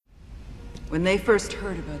When they first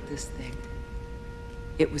heard about this thing,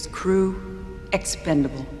 it was crew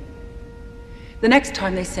expendable. The next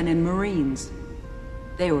time they sent in Marines,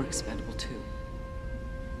 they were expendable too.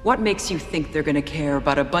 What makes you think they're gonna care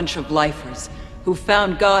about a bunch of lifers who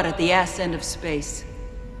found God at the ass end of space?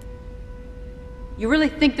 You really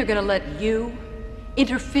think they're gonna let you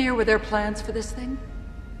interfere with their plans for this thing?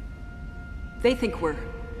 They think we're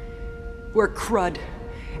crud,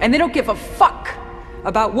 and they don't give a fuck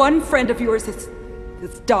about one friend of yours that's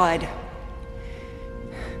died.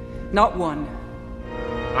 Not one.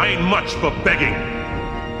 I ain't much for begging.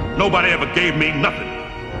 Nobody ever gave me nothing.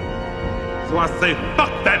 So I say, fuck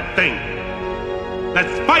that thing.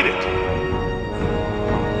 Let's fight it.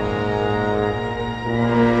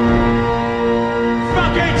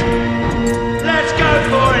 Fuck it! Let's go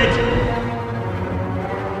for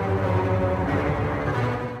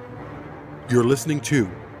it! You're listening to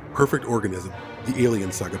Perfect Organism, the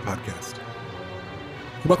Alien Saga podcast.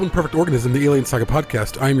 Welcome to Perfect Organism, the Alien Saga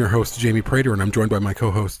podcast. I'm your host, Jamie Prater, and I'm joined by my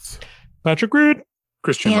co-hosts, Patrick Reed,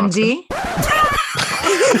 Christian Andy.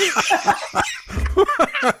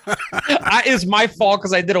 It's my fault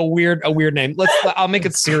because I did a weird name. I'll make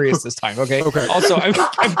it serious this time. Okay. Okay. Also,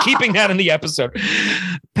 I'm keeping that in the episode.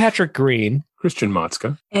 Patrick Green, Christian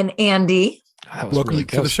Matska, And Andy. Welcome really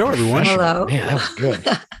to the show, everyone. Hello. Man, that was good.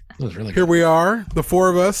 That was really Here good. we are, the four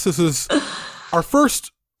of us. This is our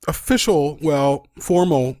first official,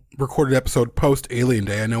 formal recorded episode post Alien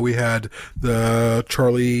Day. I know we had the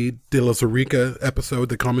Charlie de la Zarica episode,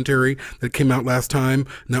 the commentary that came out last time,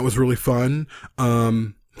 and that was really fun.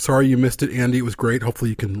 Sorry you missed it, Andy. It was great.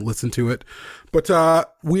 Hopefully you can listen to it. But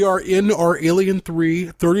we are in our Alien 3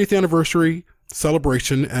 30th anniversary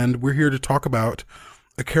celebration, and we're here to talk about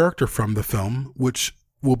a character from the film, which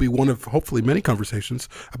will be one of hopefully many conversations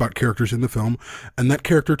about characters in the film. And that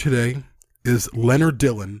character today is Leonard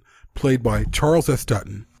Dillon, played by Charles S.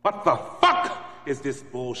 Dutton. What the fuck is this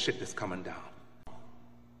bullshit that's coming down?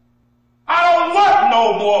 I don't want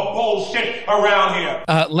no more bullshit around here.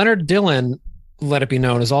 Leonard Dillon, let it be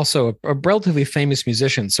known, is also a relatively famous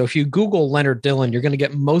musician. So if you Google Leonard Dillon, you're going to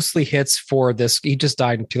get mostly hits for this. He just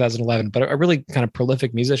died in 2011, but a really kind of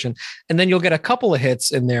prolific musician. And then you'll get a couple of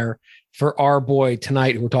hits in there for our boy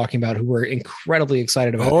tonight, who we're talking about, who we're incredibly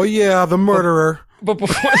excited about. Oh yeah, the murderer. But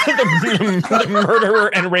before the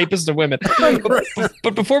murderer and rapist of women.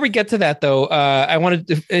 But before we get to that, though, I wanted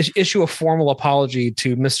to issue a formal apology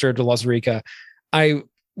to Mr. de la Zarica. I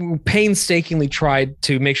painstakingly tried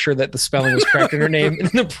to make sure that the spelling was correct in her name. In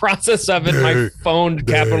the process of it, my phone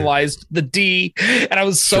capitalized the D, and I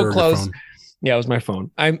was so close. Yeah, it was my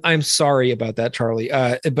phone. I'm sorry about that, Charlie.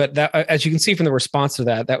 But that, as you can see from the response to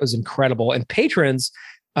that, that was incredible. And patrons,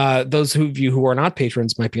 those of you who are not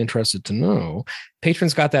patrons might be interested to know,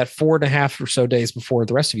 patrons got that 4.5 or so days before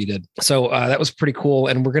the rest of you did. So that was pretty cool.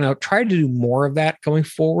 And we're going to try to do more of that going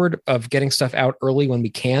forward, of getting stuff out early when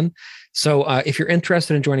we can. So if you're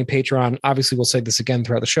interested in joining Patreon, obviously we'll say this again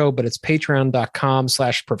throughout the show, but it's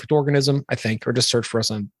patreon.com/perfectorganism, I think, or just search for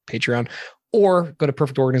us on Patreon, or go to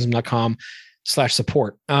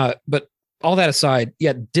perfectorganism.com/support. But all that aside,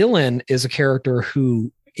 Dillon is a character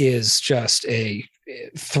who is just a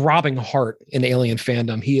throbbing heart in alien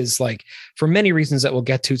fandom. He is, like, for many reasons that we'll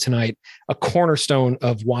get to tonight, a cornerstone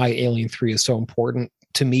of why Alien 3 is so important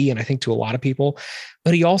to me, and I think to a lot of people.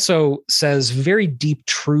 But he also says very deep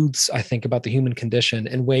truths, I think, about the human condition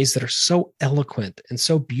in ways that are so eloquent and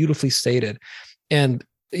so beautifully stated. And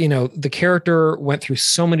you know, the character went through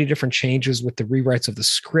so many different changes with the rewrites of the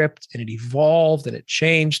script, and it evolved and it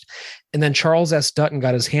changed. And then Charles S. Dutton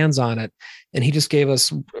got his hands on it, and he just gave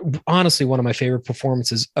us, honestly, one of my favorite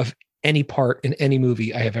performances of any part in any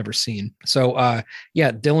movie I have ever seen. So,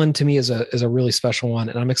 Dillon to me is a really special one,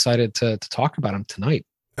 and I'm excited to talk about him tonight.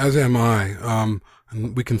 As am I.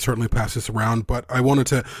 And we can certainly pass this around, but I wanted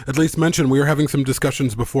to at least mention, we were having some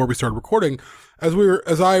discussions before we started recording.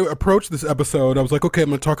 As I approached this episode, I was like, okay, I'm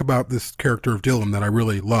going to talk about this character of Dillon that I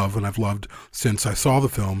really love, and I've loved since I saw the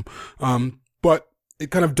film. But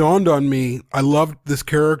it kind of dawned on me, I loved this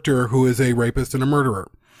character who is a rapist and a murderer.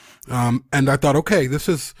 And I thought, okay,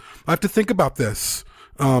 I have to think about this,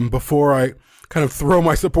 before I kind of throw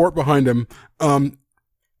my support behind him.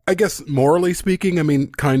 I guess morally speaking, I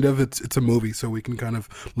mean, kind of, it's a movie, so we can kind of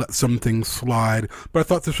let some things slide. But I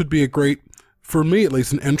thought this would be a great, for me at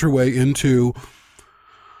least, an entryway into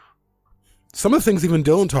some of the things even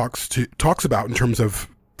Dillon talks about in terms of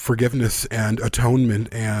forgiveness and atonement,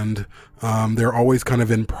 and they're always kind of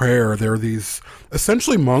in prayer. They're these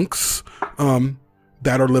essentially monks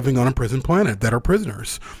that are living on a prison planet, that are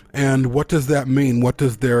prisoners. And what does that mean? What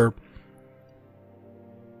does their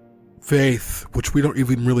faith, which we don't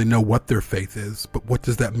even really know what their faith is, but what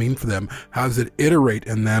does that mean for them? How does it iterate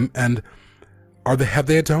in them? And have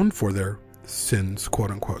they atoned for their sins,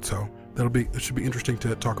 quote unquote? So it should be interesting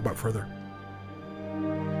to talk about further.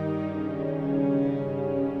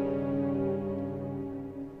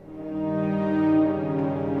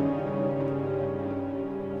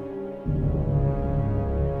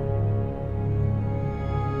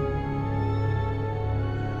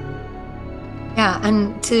 Yeah,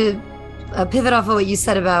 and to pivot off of what you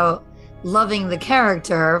said about loving the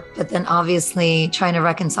character, but then obviously trying to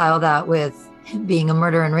reconcile that with him being a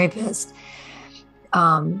murderer and rapist.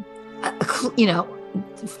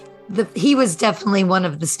 He was definitely one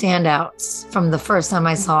of the standouts from the first time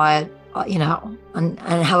I saw it, and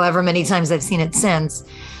however many times I've seen it since.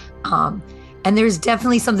 And there's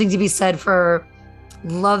definitely something to be said for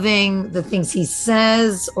loving the things he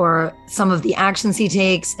says or some of the actions he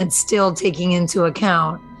takes and still taking into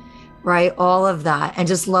account, right, all of that, and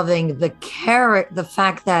just loving the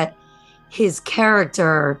fact that his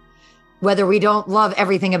character, whether we don't love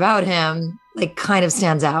everything about him, like kind of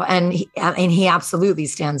stands out, and he absolutely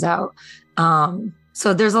stands out.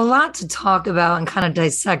 So there's a lot to talk about and kind of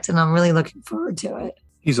dissect, and I'm really looking forward to it.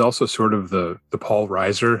 He's also sort of the Paul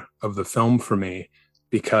Reiser of the film for me,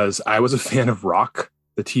 because I was a fan of Rock,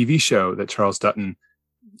 the TV show that Charles Dutton,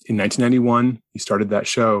 in 1991, he started that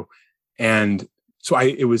show. And so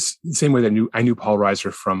it was the same way that I knew Paul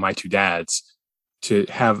Reiser from My Two Dads, to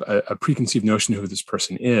have a preconceived notion of who this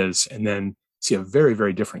person is, and then see a very,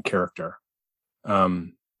 very different character.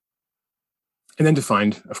 And then to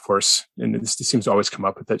find, of course, and this seems to always come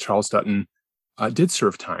up, that Charles Dutton did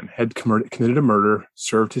serve time, had committed a murder,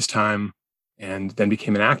 served his time, and then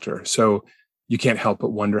became an actor. So you can't help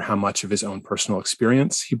but wonder how much of his own personal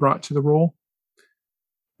experience he brought to the role.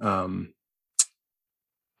 I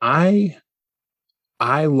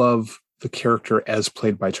love the character as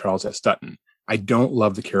played by Charles S. Dutton. I don't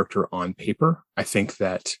love the character on paper. I think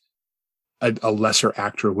that a lesser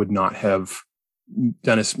actor would not have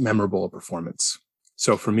done as memorable a performance.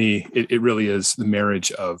 So for me, it really is the marriage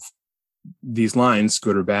of these lines,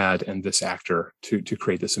 good or bad, and this actor to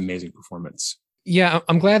create this amazing performance. Yeah,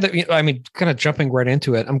 I'm glad that, kind of jumping right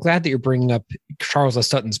into it, I'm glad that you're bringing up Charles S.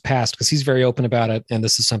 Dutton's past, because he's very open about it. And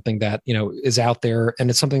this is something that, is out there. And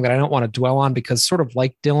it's something that I don't want to dwell on, because sort of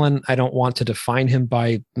like Dylan, I don't want to define him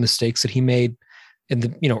by mistakes that he made in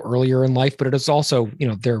the, earlier in life, but it is also,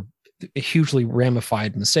 they're hugely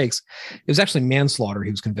ramified mistakes. It was actually manslaughter he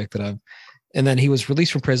was convicted of. And then he was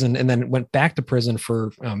released from prison and then went back to prison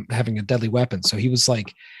for having a deadly weapon. So he was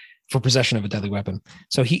for possession of a deadly weapon.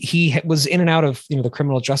 So he was in and out of, the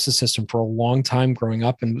criminal justice system for a long time growing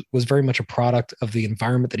up, and was very much a product of the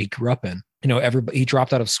environment that he grew up in. He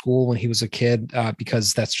dropped out of school when he was a kid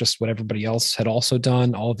because that's just what everybody else had also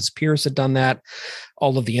done. All of his peers had done that.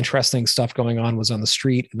 All of the interesting stuff going on was on the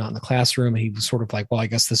street and not in the classroom. And he was sort of like, well, I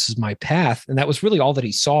guess this is my path. And that was really all that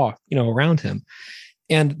he saw, around him.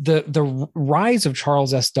 And the rise of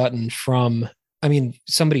Charles S. Dutton from,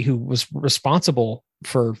 somebody who was responsible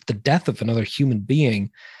for the death of another human being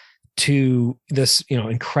to this,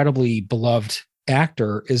 incredibly beloved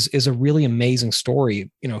actor is a really amazing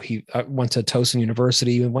story. He went to Towson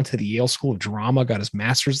University, went to the Yale School of Drama, got his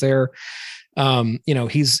master's there.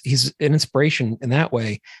 He's an inspiration in that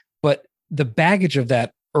way, but the baggage of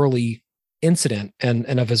that early incident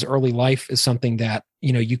and of his early life is something that,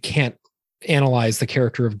 you can't analyze the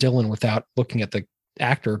character of Dylan without looking at the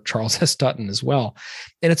actor Charles S. Dutton as well.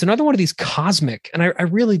 And it's another one of these cosmic, and I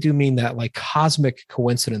really do mean that, cosmic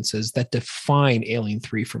coincidences that define Alien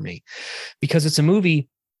 3 for me, because it's a movie.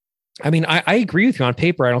 I agree with you. On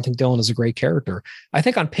paper, I don't think Dylan is a great character. I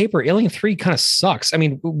think on paper, Alien 3 kind of sucks.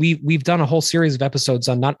 We've done a whole series of episodes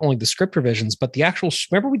on not only the script revisions, but the actual,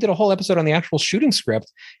 remember we did a whole episode on the actual shooting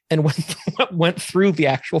script and went through the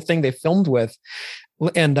actual thing they filmed with.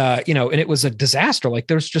 And, and it was a disaster.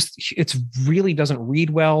 It's really doesn't read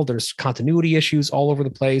well. There's continuity issues all over the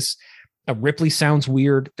place. Ripley sounds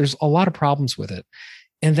weird. There's a lot of problems with it.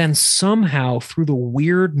 And then somehow through the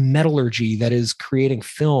weird metallurgy that is creating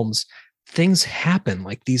films, things happen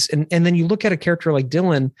like these. And then you look at a character like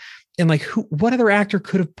Dylan and what other actor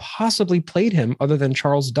could have possibly played him other than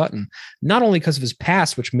Charles Dutton? Not only because of his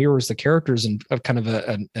past, which mirrors the characters in kind of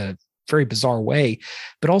a very bizarre way,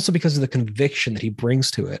 but also because of the conviction that he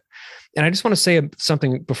brings to it. And I just want to say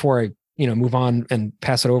something before I, move on and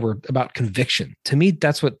pass it over about conviction. To me,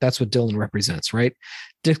 that's what Dylan represents, right?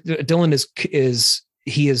 Dylan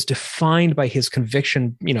is defined by his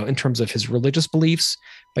conviction, in terms of his religious beliefs,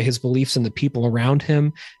 by his beliefs in the people around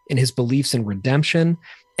him, and his beliefs in redemption.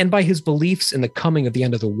 and by his beliefs in the coming of the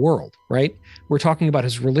end of the world, right? We're talking about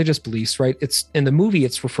his religious beliefs, right? It's in the movie,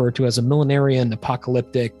 it's referred to as a millenarian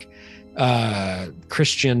apocalyptic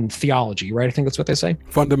Christian theology, right? I think that's what they say.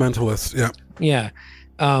 Fundamentalists, yeah. Yeah.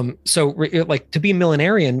 So like to be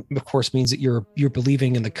millenarian, of course, means that you're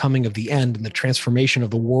believing in the coming of the end and the transformation of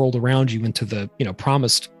the world around you into the,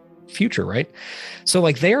 promised future, right? So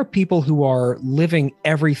like they are people who are living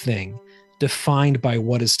everything defined by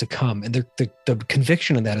what is to come. And the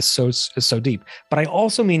conviction in that is so deep. But I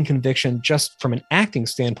also mean conviction just from an acting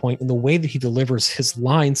standpoint in the way that he delivers his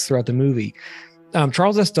lines throughout the movie.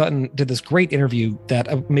 Charles S. Dutton did this great interview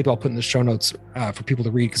that maybe I'll put in the show notes for people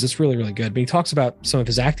to read because it's really, really good. But he talks about some of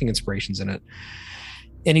his acting inspirations in it.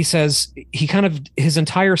 And he says his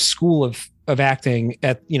entire school of acting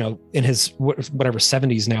at, in his whatever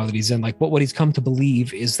 70s now that he's in, like what he's come to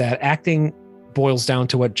believe is that acting boils down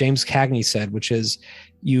to what James Cagney said, which is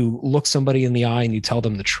you look somebody in the eye and you tell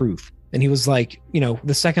them the truth. And he was like,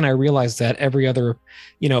 the second I realized that, every other,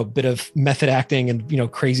 bit of method acting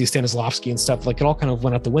and, crazy Stanislavski and stuff, like it all kind of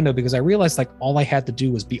went out the window because I realized like all I had to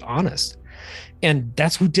do was be honest. And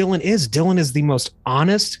that's who Dylan is. Dylan is the most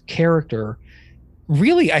honest character,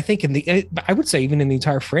 really, I think I would say even in the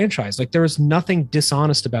entire franchise. Like there is nothing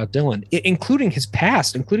dishonest about Dylan, including his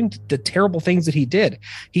past, including the terrible things that he did.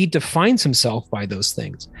 He defines himself by those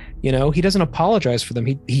things. He doesn't apologize for them.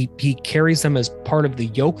 He carries them as part of the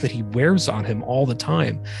yoke that he wears on him all the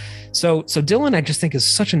time. So Dylan, I just think, is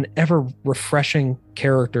such an ever refreshing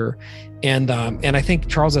character. And I think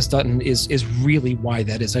Charles S. Dutton is really why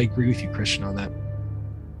that is. I agree with you, Christian, on that.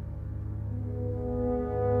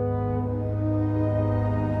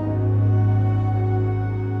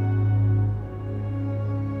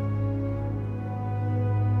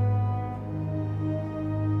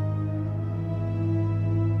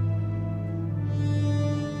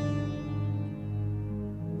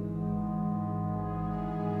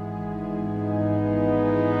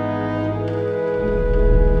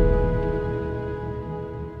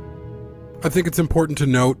 I think it's important to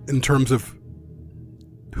note in terms of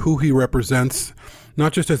who he represents,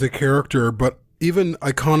 not just as a character, but even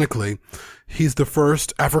iconically, he's the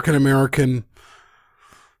first African-American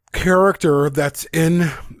character that's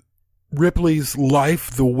in Ripley's life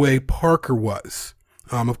the way Parker was.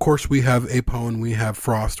 Of course, we have Apone, we have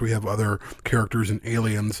Frost, we have other characters in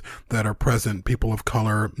Aliens that are present, people of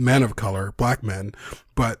color, men of color, black men,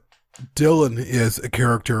 but Dylan is a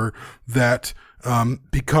character that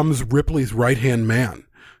becomes Ripley's right-hand man.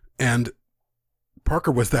 And Parker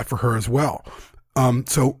was that for her as well.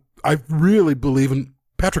 So I really believe in,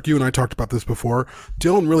 Patrick, you and I talked about this before,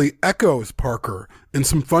 Dylan really echoes Parker in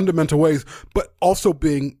some fundamental ways, but also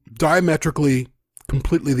being diametrically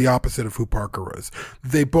completely the opposite of who Parker was.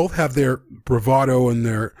 They both have their bravado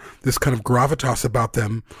and this kind of gravitas about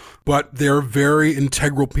them, but they're very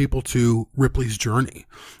integral people to Ripley's journey.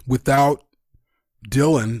 Without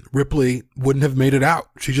Dylan, Ripley wouldn't have made it out.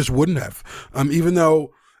 She just wouldn't have. Even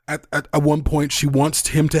though at one point she wants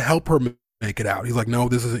him to help her make it out. He's like, no,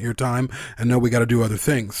 this isn't your time. And no, we got to do other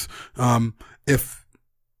things. If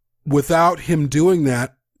without him doing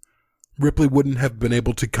that, Ripley wouldn't have been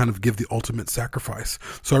able to kind of give the ultimate sacrifice.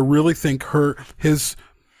 So I really think his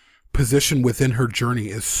position within her journey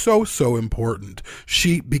is so, so important.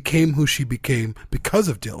 She became who she became because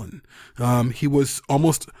of Dylan. He was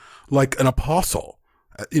almost like an apostle.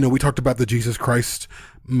 We talked about the Jesus Christ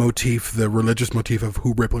motif, the religious motif of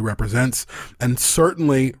who Ripley represents. And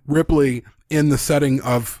certainly Ripley, in the setting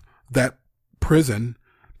of that prison,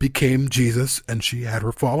 became Jesus, and she had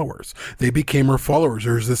her followers. They became her followers.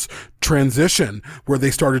 There's this transition where they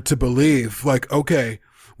started to believe, like, okay,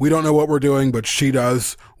 we don't know what we're doing, but she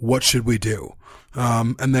does. What should we do?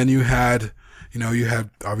 And then you had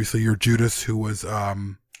obviously your Judas, who was,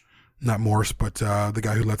 not Morse, but the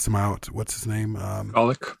guy who lets him out. What's his name?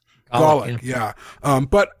 Golic. Golic, yeah.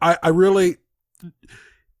 But I really,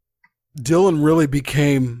 Dylan really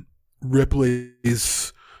became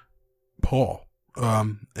Ripley's Paul,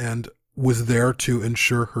 and was there to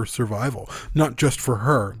ensure her survival, not just for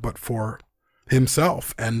her, but for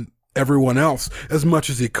himself and everyone else, as much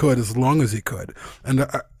as he could, as long as he could. And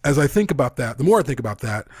as I think about that, the more I think about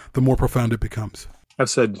that, the more profound it becomes. I've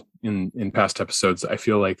said in past episodes, I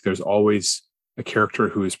feel like there's always a character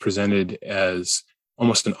who is presented as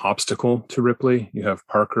almost an obstacle to Ripley. You have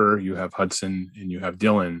Parker, you have Hudson, and you have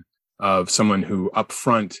Dylan, of someone who up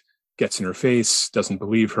front gets in her face, doesn't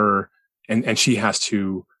believe her, and she has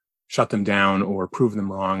to shut them down or prove them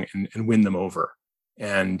wrong and win them over.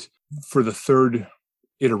 And for the third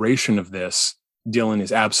iteration of this, Dylan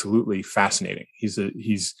is absolutely fascinating.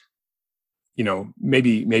 He's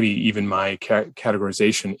maybe even my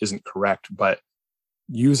categorization isn't correct, but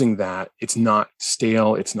using that, it's not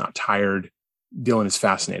stale, it's not tired. Dylan is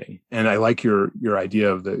fascinating. And I like your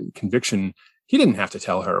idea of the conviction. He didn't have to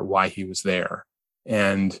tell her why he was there.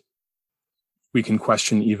 And we can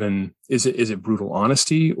question even, is it brutal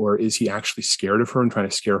honesty, or is he actually scared of her and trying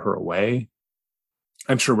to scare her away?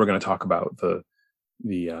 I'm sure we're going to talk about the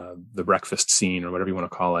breakfast scene, or whatever you want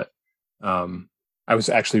to call it. I was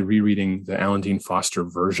actually rereading the Alan Dean Foster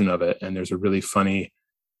version of it, and there's a really funny,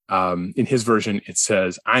 in his version, it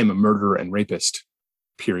says, "I'm a murderer and rapist,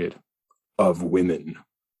 period, of women,"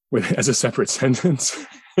 as a separate sentence,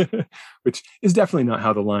 which is definitely not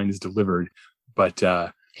how the line is delivered. But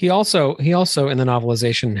he also in the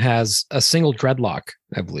novelization has a single dreadlock,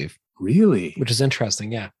 I believe. Really? Which is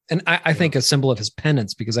interesting, yeah. And I think a symbol of his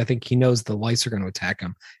penance, because I think he knows the lice are going to attack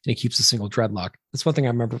him, and he keeps a single dreadlock. That's one thing I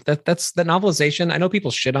remember. That's the novelization. I know people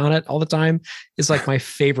shit on it all the time. Is like my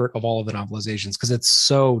favorite of all of the novelizations, because it's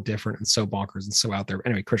so different and so bonkers and so out there.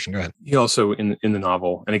 Anyway, Christian, go ahead. He also in the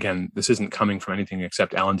novel, and again, this isn't coming from anything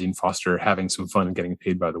except Alan Dean Foster having some fun and getting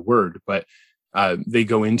paid by the word, but they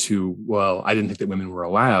go into, well, I didn't think that women were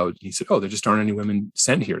allowed. And he said, oh, there just aren't any women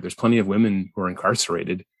sent here. There's plenty of women who are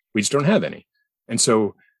incarcerated. We just don't have any. And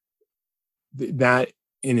so that,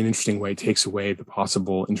 in an interesting way, takes away the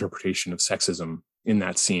possible interpretation of sexism in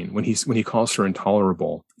that scene. When he calls her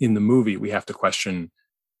intolerable in the movie, we have to question,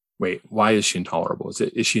 wait, why is she intolerable?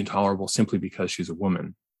 Is she intolerable simply because she's a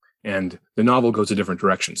woman? And the novel goes a different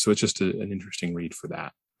direction. So it's just an interesting read for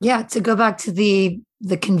that. Yeah, to go back to the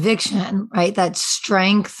conviction, right? That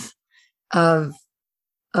strength of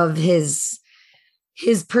his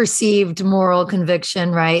perceived moral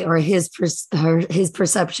conviction, right? Or his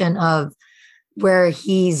perception of where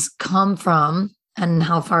he's come from and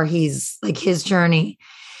how far he's, like, his journey.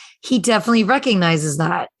 He definitely recognizes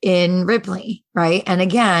that in Ripley, right? And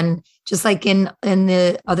again, just like in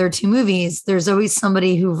the other two movies, there's always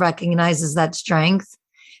somebody who recognizes that strength,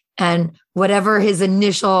 and whatever his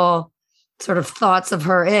initial sort of thoughts of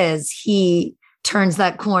her is, he turns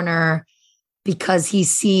that corner because he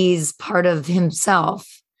sees part of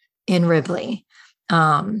himself in Ripley.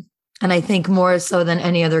 And I think more so than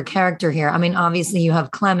any other character here. I mean, obviously you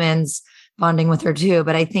have Clemens bonding with her too,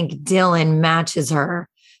 but I think Dylan matches her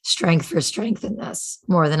strength for strength in this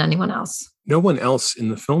more than anyone else. No one else in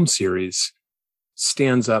the film series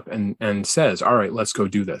stands up and says, all right, let's go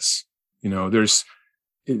do this.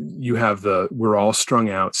 You have we're all strung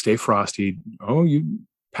out, stay frosty. Oh,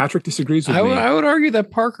 Patrick disagrees with me. I would argue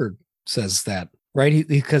that Parker says that, right?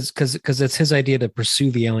 Because it's his idea to pursue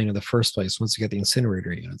the alien in the first place once you get the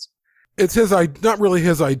incinerator units. It's not really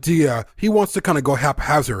his idea. He wants to kind of go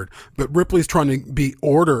haphazard, but Ripley's trying to be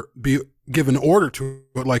given order to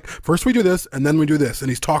it. Like, first we do this and then we do this. And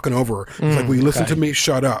he's talking over her. It's like, will you listen to me?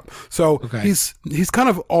 Shut up. So he's kind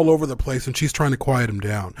of all over the place, and she's trying to quiet him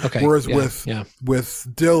down. Okay. Whereas with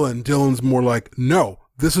Dylan's more like, no,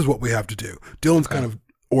 this is what we have to do. Dylan's kind of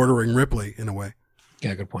ordering Ripley in a way.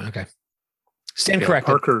 Yeah, good point. Okay. Stand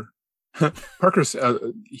corrected. Parker's,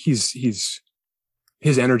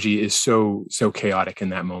 his energy is so chaotic in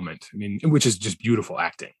that moment. I mean, which is just beautiful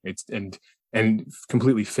acting. And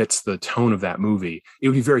completely fits the tone of that movie. It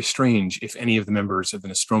would be very strange if any of the members of the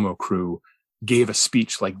Nostromo crew gave a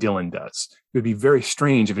speech like Dylan does. It would be very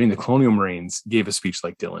strange if any of the Colonial Marines gave a speech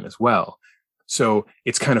like Dylan as well. So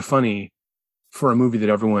it's kind of funny for a movie that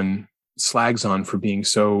everyone slags on for being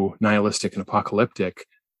so nihilistic and apocalyptic.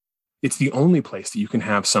 It's the only place that you can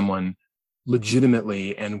have someone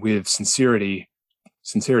legitimately and with sincerity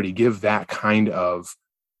give that kind of,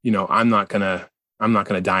 I'm not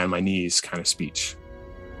gonna die on my knees kind of speech.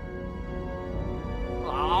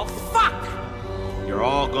 Oh, fuck! You're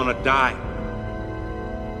all gonna die.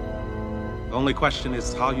 The only question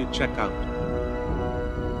is how you check out.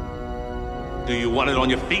 Do you want it on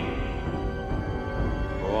your feet?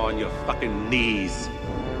 Or on your fucking knees?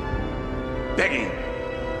 Begging.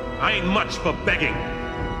 I ain't much for begging.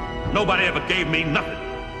 Nobody ever gave me nothing.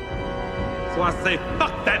 So I say,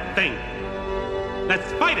 fuck that thing.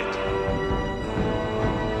 Let's fight it.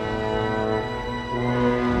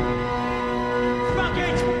 Fuck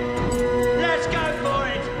it! Let's go for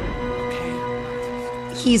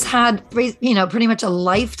it! He's had, pretty much a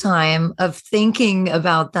lifetime of thinking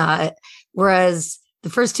about that. Whereas the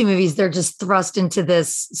first two movies, they're just thrust into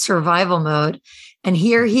this survival mode. And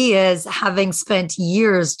here he is, having spent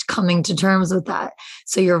years coming to terms with that.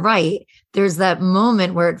 So you're right. There's that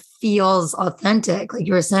moment where it feels authentic. Like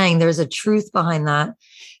you were saying, there's a truth behind that.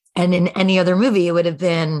 And in any other movie, it would have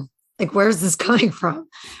been Like, where's this coming from?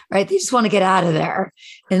 Right? They just want to get out of there.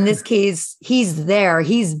 In this case, he's there.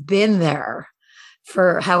 He's been there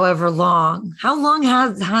for however long. How long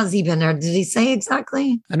has he been there? Did he say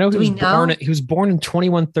exactly? I know he was born in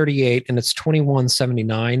 2138 and it's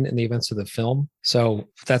 2179 in the events of the film. So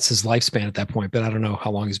that's his lifespan at that point, but I don't know how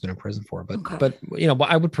long he's been in prison for, but you know,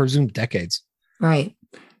 I would presume decades. Right.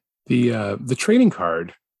 The trading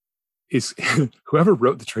card is whoever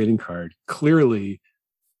wrote the trading card clearly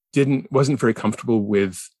wasn't very comfortable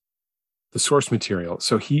with the source material.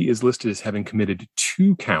 So he is listed as having committed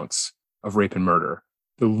 2 counts of rape and murder,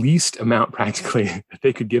 the least amount practically that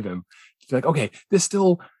they could give him. It's like, okay, this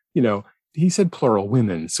still, you know, he said plural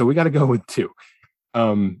women, so we got to go with 2.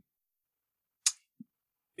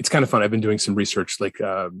 It's kind of fun. I've been doing some research, like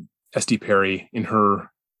S.D. Perry in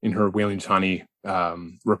her Weyland-Yutani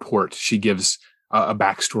report. She gives a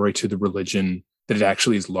backstory to the religion, that it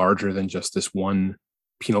actually is larger than just this one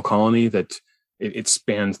penal colony, that it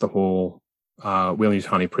spans the whole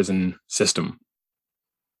Weyland-Yutani prison system.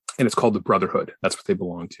 And it's called the Brotherhood. That's what they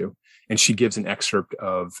belong to. And she gives an excerpt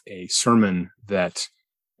of a sermon that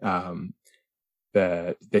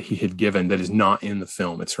he had given that is not in the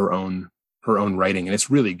film. It's her own writing, and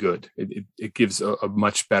it's really good. It gives a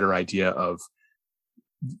much better idea of,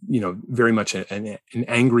 you know, very much an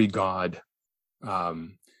angry God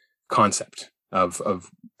concept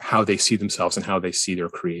of how they see themselves and how they see their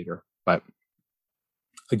creator. But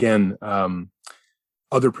again,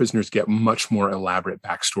 other prisoners get much more elaborate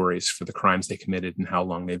backstories for the crimes they committed and how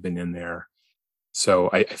long they've been in there. So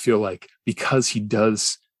I feel like because he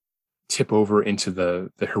does tip over into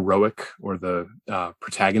the heroic or the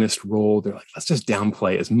protagonist role, they're like, let's just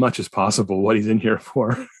downplay as much as possible what he's in here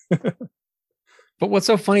for. But what's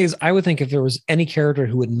so funny is I would think if there was any character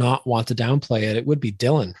who would not want to downplay it, it would be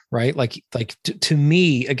Dylan, right? Like to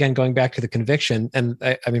me, again, going back to the conviction, and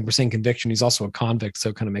I mean, we're saying conviction, he's also a convict, so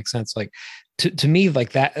it kind of makes sense. Like to me,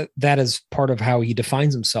 like that is part of how he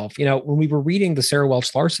defines himself. You know, when we were reading the Sarah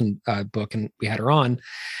Welch Larson book, and we had her on,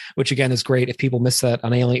 which again is great. If people missed that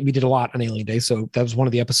on Alien, we did a lot on Alien Day, so that was one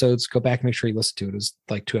of the episodes. Go back and make sure you listen to it. It was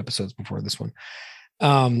like 2 episodes before this one.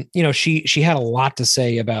 You know, she had a lot to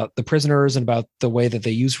say about the prisoners and about the way that they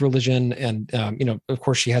use religion. And, you know, of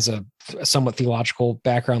course, she has a somewhat theological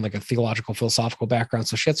background, like a theological philosophical background.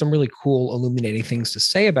 So she had some really cool illuminating things to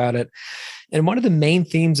say about it. And one of the main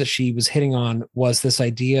themes that she was hitting on was this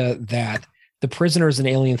idea that the prisoners in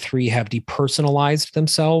Alien 3 have depersonalized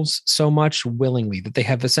themselves so much willingly that they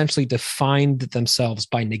have essentially defined themselves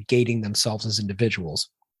by negating themselves as individuals.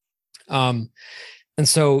 And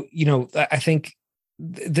so, you know, I think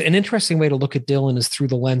an interesting way to look at Dylan is through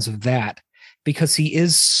the lens of that, because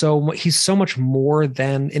he's so much more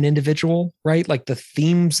than an individual, right? Like the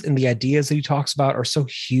themes and the ideas that he talks about are so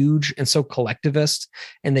huge and so collectivist,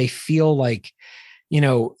 and they feel like, you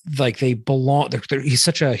know, like they belong. He's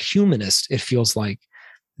such a humanist, it feels like,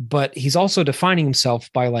 but he's also defining himself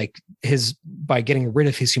by getting rid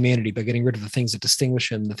of his humanity, by getting rid of the things that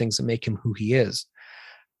distinguish him, the things that make him who he is.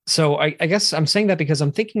 So I guess I'm saying that because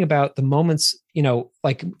I'm thinking about the moments, you know,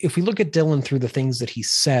 like if we look at Dylan through the things that he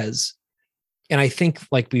says, and I think,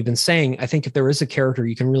 like we've been saying, I think if there is a character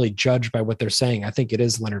you can really judge by what they're saying, I think it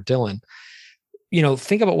is Leonard Dylan. You know,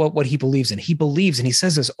 think about what he believes in. He believes, and he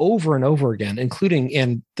says this over and over again, including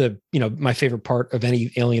in the, you know, my favorite part of any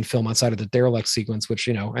Alien film outside of the derelict sequence, which,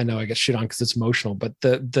 you know I get shit on because it's emotional, but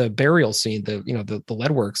the burial scene, the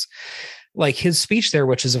lead works. Like his speech there,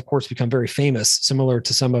 which has of course become very famous, similar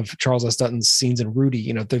to some of Charles S. Dutton's scenes in Rudy,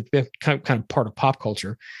 you know, they're kind of part of pop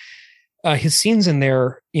culture. His scenes in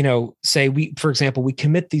there, you know, say for example, we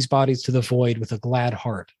commit these bodies to the void with a glad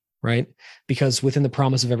heart, right? Because within the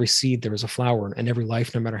promise of every seed, there is a flower, and every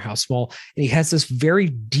life, no matter how small. And he has this very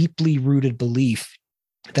deeply rooted belief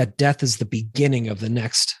that death is the beginning of the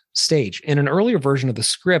next stage. In an earlier version of the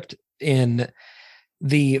script, so in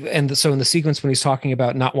the sequence when he's talking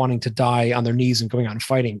about not wanting to die on their knees and going out and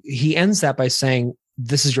fighting, he ends that by saying,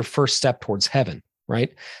 this is your first step towards heaven,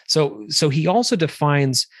 right? So he also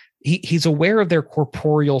defines, he's aware of their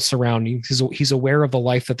corporeal surroundings. He's aware of the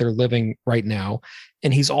life that they're living right now.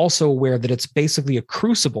 And he's also aware that it's basically a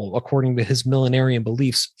crucible, according to his millenarian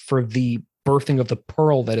beliefs, for the birthing of the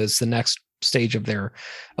pearl that is the next stage of their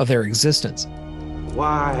existence.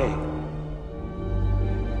 Why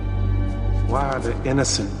are the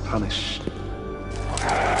innocent punished?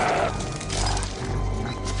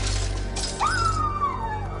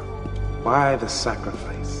 Why the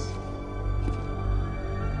sacrifice?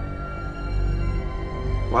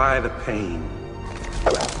 Why the pain?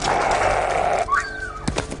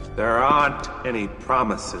 There aren't any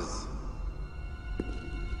promises.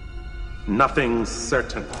 Nothing's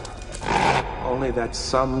certain. only that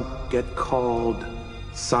some get called,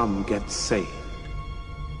 some get saved.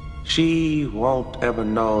 She won't ever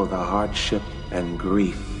know the hardship and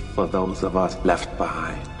grief for those of us left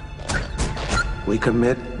behind. We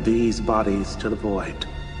commit these bodies to the void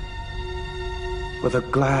with a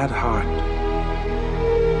glad heart.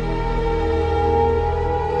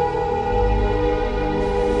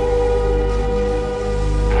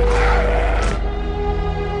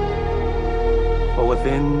 For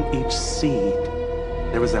within each seed,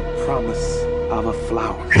 there is a promise of a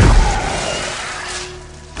flower.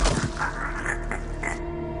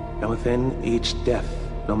 And within each death,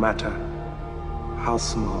 no matter how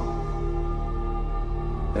small,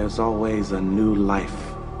 there's always a new life.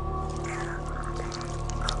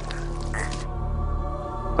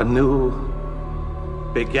 A new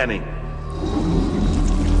beginning.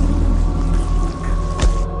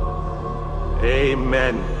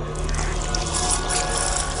 Amen.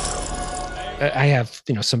 I have,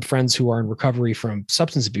 some friends who are in recovery from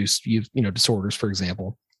substance abuse, disorders, for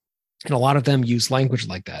example. And a lot of them use language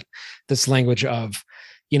like that. This language of,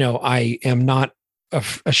 I am not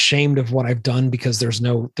ashamed of what I've done because there's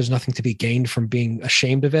nothing to be gained from being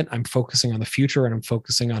ashamed of it. I'm focusing on the future, and I'm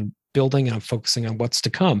focusing on building, and I'm focusing on what's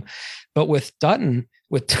to come. But with Dutton,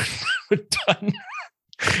 with Dutton,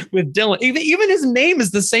 with Dylan, even his name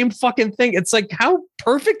is the same fucking thing. It's like, how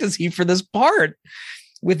perfect is he for this part?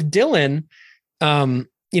 With Dylan,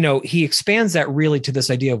 he expands that really to this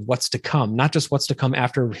idea of what's to come, not just what's to come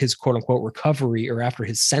after his quote unquote recovery or after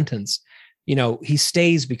his sentence. He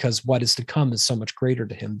stays because what is to come is so much greater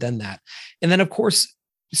to him than that. And then, of course,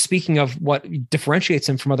 speaking of what differentiates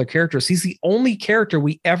him from other characters, he's the only character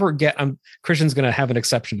we ever get. Christian's going to have an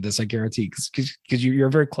exception to this, I guarantee, because you're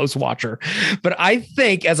a very close watcher. But I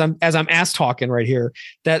think, as I'm ass talking right here,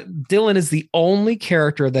 that Dylan is the only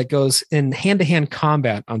character that goes in hand-to-hand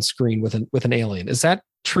combat on screen with an alien. Is that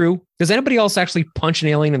true? Does anybody else actually punch an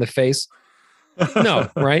alien in the face? No,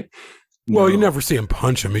 right? Well, you never see him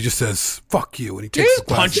punch him. He just says, fuck you. And he takes his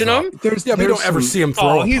punching him. But you don't ever see him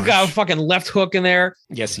throw a he's punch. got a fucking left hook in there.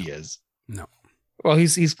 Yes, he is. No. Well,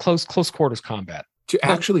 he's close quarters combat. To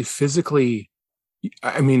actually physically,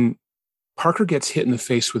 Parker gets hit in the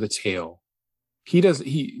face with a tail.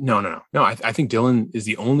 No. I think Dylan is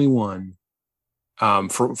the only one,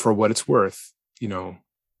 for what it's worth,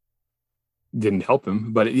 didn't help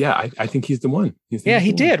him, but I think he's the one.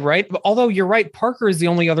 He did, right? Although you're right, Parker is the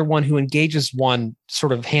only other one who engages one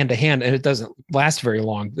sort of hand to hand, and it doesn't last very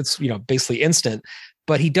long. It's basically instant,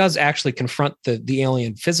 but he does actually confront the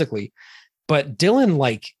alien physically. But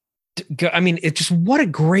Dylan, it's just what a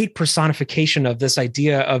great personification of this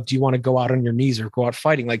idea of, do you want to go out on your knees or go out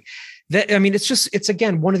fighting? Like that. It's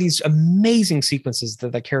again one of these amazing sequences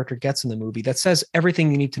that the character gets in the movie that says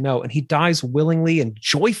everything you need to know, and he dies willingly and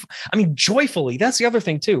joyfully. That's the other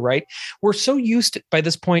thing too, right? We're so used to, by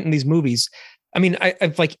this point in these movies.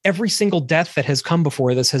 I've like every single death that has come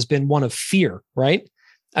before this has been one of fear, right?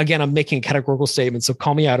 Again, I'm making a categorical statement, so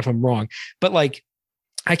call me out if I'm wrong. But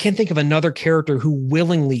I can't think of another character who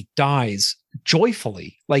willingly dies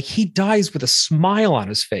joyfully. Like, he dies with a smile on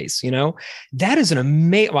his face, that is an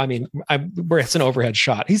amazing, it's an overhead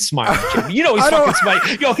shot. He's smiling. He's fucking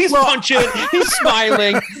smiling. He's punching, he's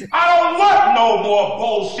smiling. I don't want no more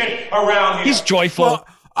bullshit around here. He's joyful. Well,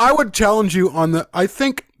 I would challenge you on I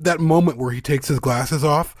think that moment where he takes his glasses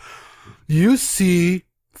off, you see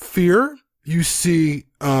fear, you see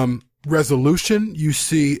resolution, you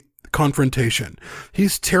see confrontation.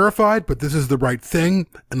 He's terrified, but this is the right thing,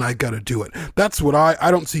 and I gotta do it. That's what I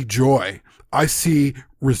don't see joy. I see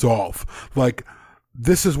resolve. Like,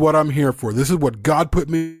 this is what I'm here for. This is what God put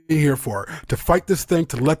me here for, to fight this thing,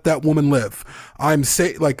 to let that woman live. This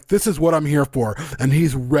is what I'm here for. And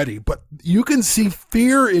he's ready. But you can see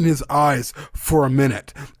fear in his eyes for a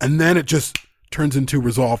minute, and then it just turns into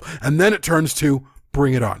resolve. And then it turns to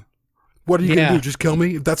bring it on. What are you going to do? Just kill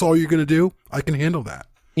me? If that's all you're going to do, I can handle that.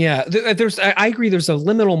 Yeah, I agree. There's a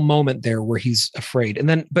liminal moment there where he's afraid.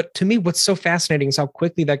 But to me, what's so fascinating is how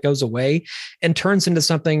quickly that goes away and turns into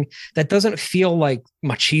something that doesn't feel like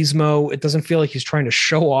machismo. It doesn't feel like he's trying to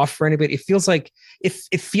show off for anybody. It feels like, it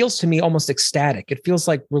feels to me almost ecstatic. It feels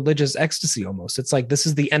like religious ecstasy almost. It's like, this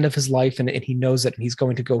is the end of his life, and he knows it, and he's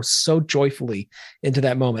going to go so joyfully into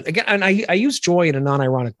that moment. Again, and I use joy in a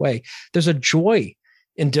non-ironic way. There's a joy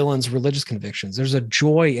in Dylan's religious convictions. There's a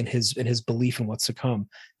joy in his belief in what's to come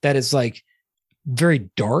that is like very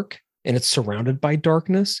dark, and it's surrounded by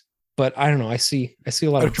darkness. But I don't know. I see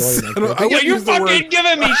a lot of joy in that. You're fucking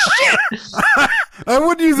giving me shit. I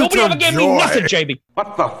wouldn't use the term joy. Nobody ever gave me nothing, JB.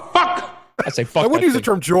 What the fuck? I say fuck. I wouldn't use the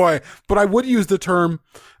term joy, but I would use the term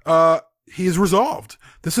he is resolved.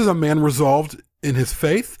 This is a man resolved in his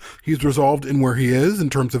faith. He's resolved in where he is in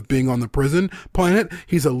terms of being on the prison planet.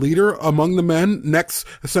 He's a leader among the men, next,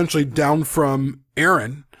 essentially down from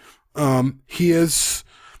Aaron. He is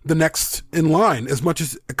the next in line, as much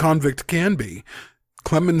as a convict can be.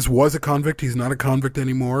 Clemens was a convict. He's not a convict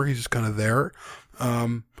anymore. He's just kind of there.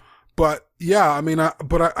 But yeah, I mean,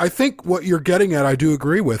 I think what you're getting at, I do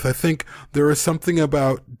agree with. I think there is something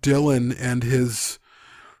about Dylan and his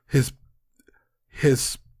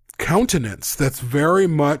countenance that's very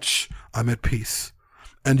much, I'm at peace.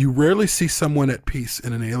 And you rarely see someone at peace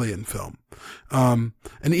in an Alien film. And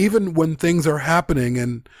even when things are happening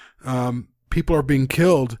and people are being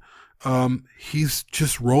killed, he's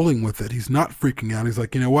just rolling with it. He's not freaking out. He's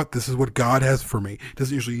like, you know what? This is what God has for me. He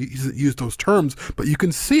doesn't usually use those terms, but you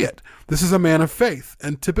can see it. This is a man of faith.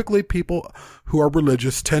 And typically people who are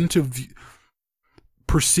religious tend to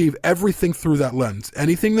perceive everything through that lens.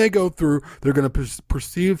 Anything they go through, they're going to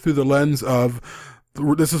perceive through the lens of,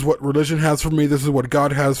 this is what religion has for me. This is what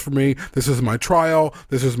God has for me. This is my trial.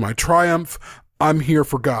 This is my triumph. I'm here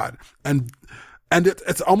for God. And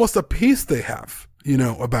it's almost a peace they have, you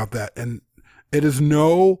know, about that. And it is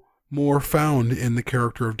no more found in the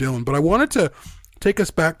character of Dylan. But I wanted to take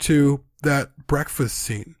us back to that breakfast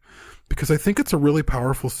scene, because I think it's a really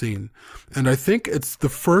powerful scene. And I think it's the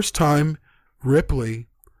first time Ripley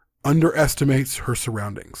underestimates her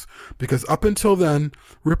surroundings, because up until then,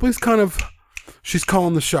 Ripley's she's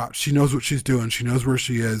calling the shots. She knows what she's doing. She knows where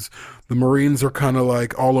she is. The Marines are kind of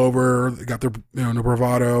like all over. They got their, their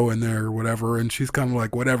bravado and their whatever. And she's kind of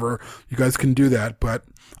like, whatever, you guys can do that, but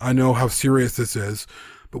I know how serious this is.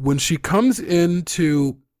 But when she comes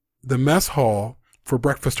into the mess hall for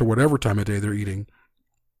breakfast or whatever time of day they're eating,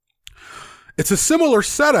 it's a similar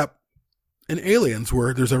setup in Aliens,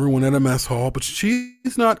 where there's everyone in a mess hall, but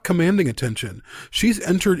she's not commanding attention. She's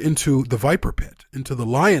entered into the viper pit, into the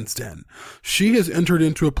lion's den. She has entered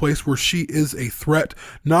into a place where she is a threat,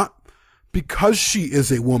 not because she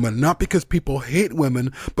is a woman, not because people hate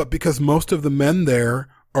women, but because most of the men there,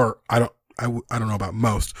 or I don't know about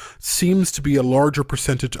most, seems to be a larger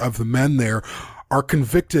percentage of the men there are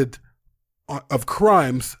convicted of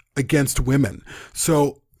crimes against women.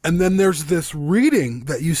 So, and then there's this reading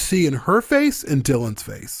that you see in her face and Dylan's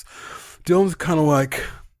face. Dylan's kind of like,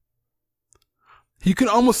 you can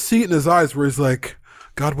almost see it in his eyes where he's like,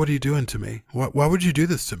 God, what are you doing to me? Why would you do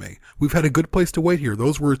this to me? We've had a good place to wait here.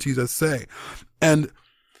 Those words he does say. And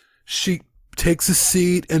she takes a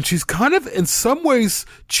seat and she's kind of in some ways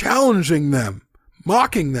challenging them,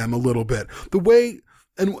 mocking them a little bit. The way,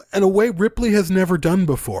 and in a way Ripley has never done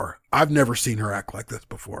before. I've never seen her act like this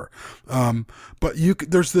before. But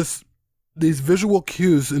there's these visual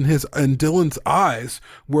cues in Dylan's eyes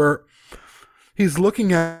where he's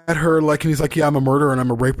looking at her like, and he's like, yeah, I'm a murderer and I'm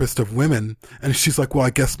a rapist of women. And she's like, well,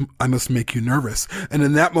 I guess I must make you nervous. And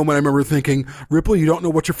in that moment, I remember thinking, Ripley, you don't know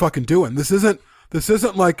what you're fucking doing. This isn't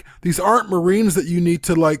like, these aren't Marines that you need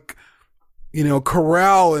to like,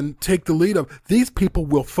 corral and take the lead of. These people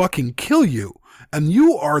will fucking kill you. And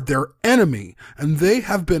you are their enemy. And they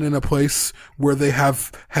have been in a place where they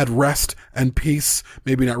have had rest and peace.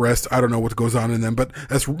 Maybe not rest. I don't know what goes on in them, but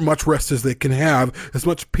as much rest as they can have, as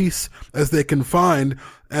much peace as they can find.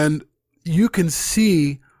 And you can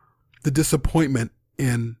see the disappointment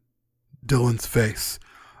in Dylan's face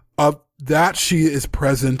of that she is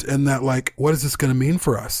present and that like, what is this going to mean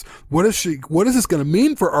for us? What is this going to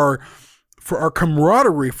mean for our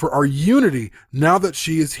camaraderie, for our unity now that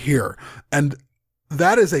she is here? And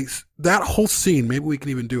that whole scene, maybe we can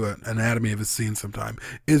even do an anatomy of a scene sometime,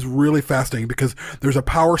 is really fascinating because there's a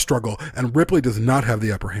power struggle and Ripley does not have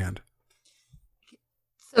the upper hand.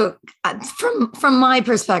 So from my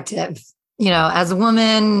perspective, as a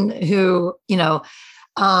woman who,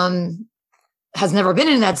 has never been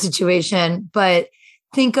in that situation, but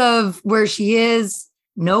think of where she is,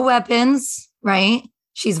 no weapons, right?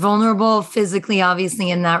 She's vulnerable physically,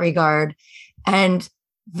 obviously, in that regard. And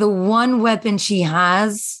the one weapon she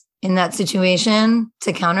has in that situation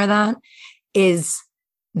to counter that is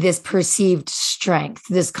this perceived strength,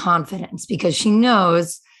 this confidence, because she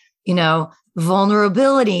knows,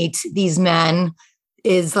 vulnerability to these men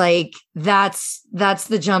is like, that's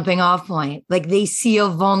the jumping off point. Like they see a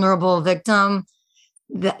vulnerable victim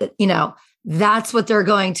that, that's what they're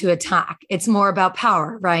going to attack. It's more about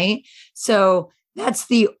power, right? So that's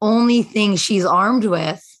the only thing she's armed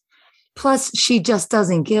with. Plus, she just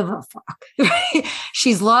doesn't give a fuck. Right?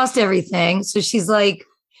 She's lost everything. So she's like,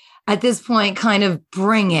 at this point, kind of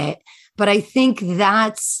bring it. But I think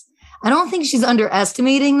I don't think she's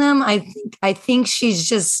underestimating them. I think she's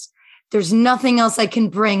just, there's nothing else I can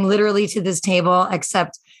bring literally to this table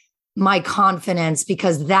except my confidence,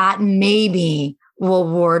 because that maybe will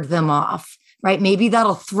ward them off, right? Maybe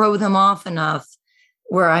that'll throw them off enough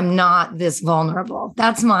where I'm not this vulnerable.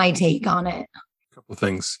 That's my take on it. A couple of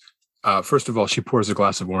things. First of all, she pours a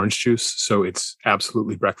glass of orange juice, so it's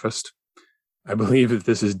absolutely breakfast. I believe that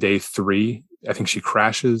this is day 3. I think she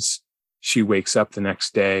crashes. She wakes up the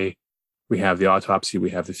next day. We have the autopsy.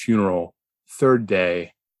 We have the funeral. 3rd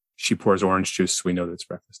day, she pours orange juice, so we know that it's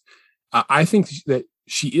breakfast. I think that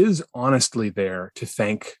she is honestly there to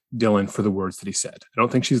thank Dylan for the words that he said. I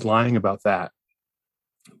don't think she's lying about that.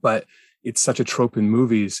 But it's such a trope in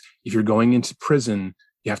movies. If you're going into prison,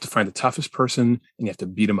 you have to find the toughest person and you have to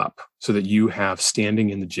beat him up so that you have standing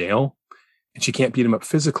in the jail. And she can't beat him up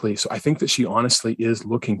physically. So I think that she honestly is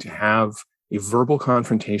looking to have a verbal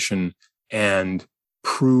confrontation and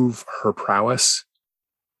prove her prowess.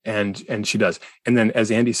 And she does. And then,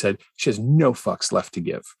 as Andy said, she has no fucks left to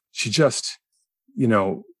give. She just,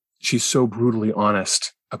 she's so brutally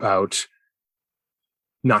honest about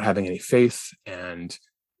not having any faith and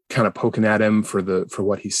kind of poking at him for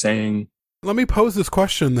what he's saying. Let me pose this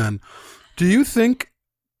question then. Do you think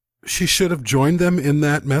she should have joined them in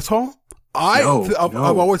that mess hall? I've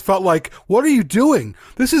always felt like, what are you doing?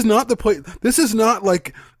 This is not the place. This is not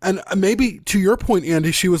like, and maybe to your point,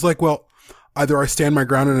 Andy, she was like, well, either I stand my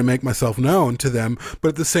ground and I make myself known to them, but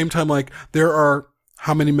at the same time, like, there are,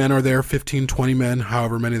 how many men are there? 15, 20 men,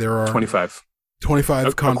 however many there are. 25.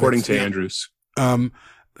 25 convicts. According to Andrews.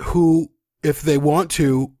 Who, if they want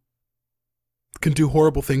to, can do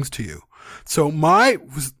horrible things to you. So my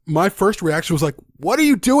first reaction was like, what are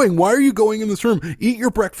you doing? Why are you going in this room? Eat your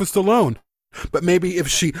breakfast alone. But maybe if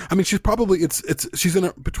she's probably, she's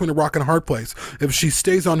between a rock and a hard place. If she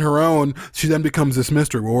stays on her own, she then becomes this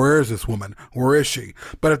mystery. Well, where is this woman? Where is she?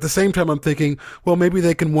 But at the same time, I'm thinking, well, maybe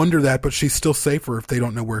they can wonder that, but she's still safer if they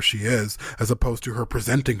don't know where she is, as opposed to her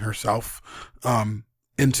presenting herself,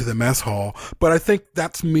 into the mess hall. But I think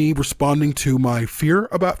that's me responding to my fear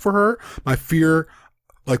for her. My fear,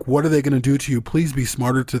 like, what are they going to do to you? Please be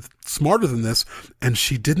smarter than this. And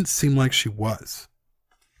she didn't seem like she was.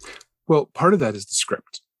 Well, part of that is the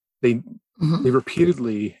script. They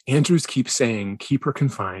repeatedly, Andrews keeps saying, keep her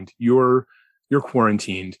confined. You're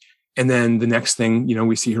quarantined. And then the next thing,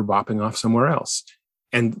 we see her bopping off somewhere else.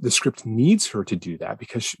 And the script needs her to do that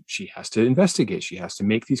because she has to investigate. She has to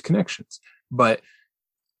make these connections. But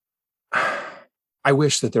I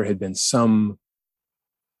wish that there had been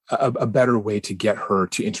a better way to get her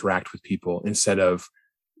to interact with people instead of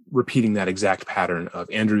repeating that exact pattern of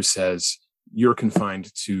Andrews says, you're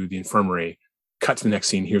confined to the infirmary. Cut to the next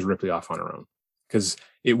scene. Here's Ripley off on her own. Because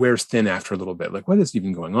it wears thin after a little bit. Like, what is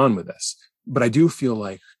even going on with this? But I do feel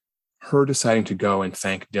like her deciding to go and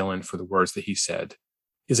thank Dylan for the words that he said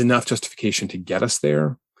is enough justification to get us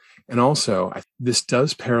there. And also, this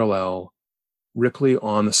does parallel Ripley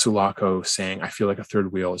on the Sulaco saying, I feel like a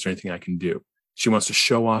third wheel. Is there anything I can do? She wants to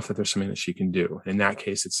show off that there's something that she can do. In that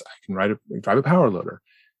case, it's, I can drive a power loader.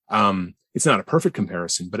 It's not a perfect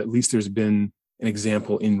comparison, but at least there's been an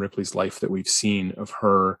example in Ripley's life that we've seen of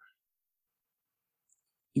her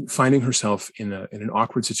finding herself in an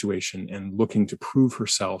awkward situation and looking to prove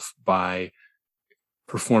herself by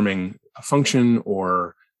performing a function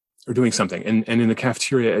or doing something. And in the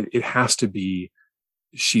cafeteria, it has to be,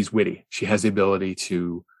 she's witty. She has the ability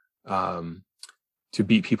to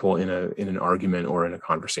beat people in an argument or in a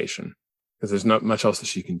conversation, because there's not much else that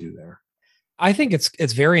she can do there. I think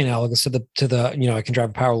it's very analogous to the I can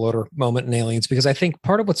drive a power loader moment in Aliens, because I think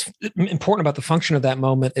part of what's important about the function of that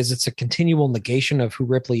moment is it's a continual negation of who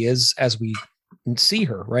Ripley is as we see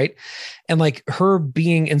her, right? And like her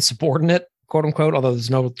being insubordinate, quote unquote, although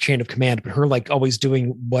there's no chain of command, but her like always doing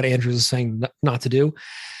what Andrews is saying not to do,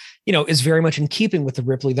 is very much in keeping with the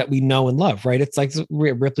Ripley that we know and love, right? It's like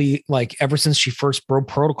Ripley, like ever since she first broke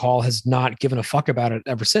protocol, has not given a fuck about it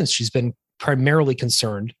ever since. She's been primarily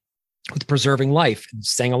concerned with preserving life and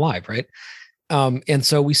staying alive, right? And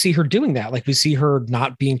so we see her doing that. Like we see her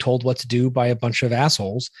not being told what to do by a bunch of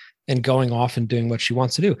assholes and going off and doing what she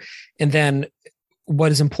wants to do. And then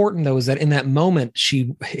what is important though is that in that moment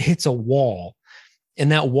she hits a wall,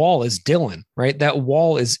 and that wall is Dylan, right? That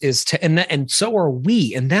wall and so are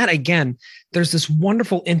we. And that again, there's this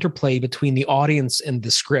wonderful interplay between the audience and the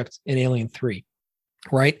script in Alien 3.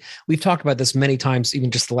 Right. We've talked about this many times, even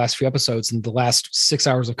just the last few episodes and the last 6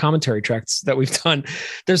 hours of commentary tracks that we've done.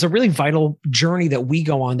 There's a really vital journey that we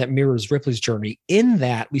go on that mirrors Ripley's journey, in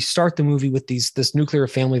that we start the movie with this nuclear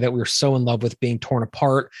family that we're so in love with being torn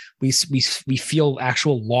apart. We feel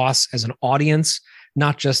actual loss as an audience,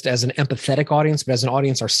 not just as an empathetic audience, but as an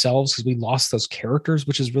audience ourselves, because we lost those characters,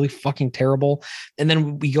 which is really fucking terrible. And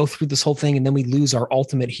then we go through this whole thing, and then we lose our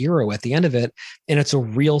ultimate hero at the end of it. And it's a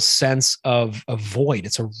real sense of a void.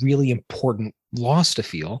 It's a really important loss to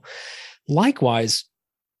feel. Likewise,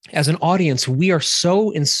 as an audience, we are so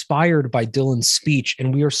inspired by Dylan's speech,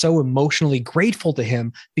 and we are so emotionally grateful to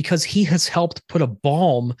him because he has helped put a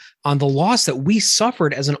balm on the loss that we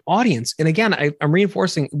suffered as an audience. And again, I'm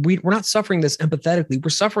reinforcing, we're not suffering this empathetically. We're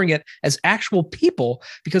suffering it as actual people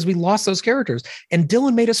because we lost those characters. And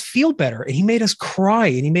Dylan made us feel better, and he made us cry,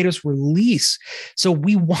 and he made us release. So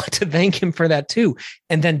we want to thank him for that too.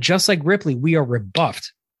 And then just like Ripley, we are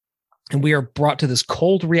rebuffed. And we are brought to this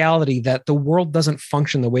cold reality that the world doesn't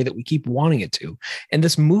function the way that we keep wanting it to. And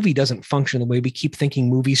this movie doesn't function the way we keep thinking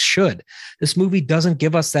movies should. This movie doesn't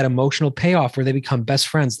give us that emotional payoff where they become best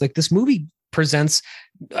friends. Like, this movie presents,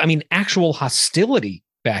 actual hostility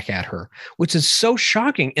back at her, which is so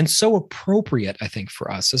shocking and so appropriate, I think,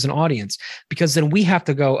 for us as an audience, because then we have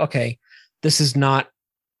to go, okay, this is not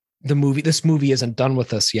the movie. This movie isn't done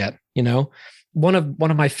with us yet, you know? One of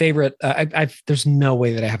my favorite, there's no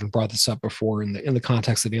way that I haven't brought this up before in the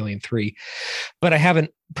context of Alien 3, but I haven't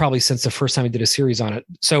probably since the first time I did a series on it.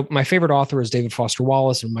 So my favorite author is David Foster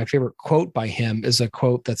Wallace, and my favorite quote by him is a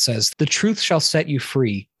quote that says, "The truth shall set you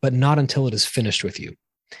free, but not until it is finished with you."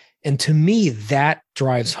 And to me, that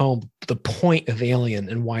drives home the point of Alien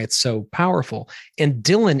and why it's so powerful. And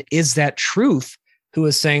Dylan is that truth who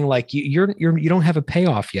is saying, like, you don't have a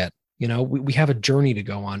payoff yet. You know, we have a journey to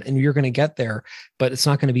go on, and you're going to get there, but it's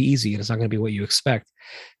not going to be easy, and it's not going to be what you expect.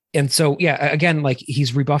 And so, yeah, again, like,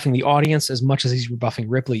 he's rebuffing the audience as much as he's rebuffing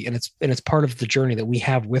Ripley. And it's part of the journey that we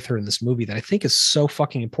have with her in this movie that I think is so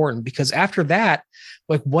fucking important, because after that,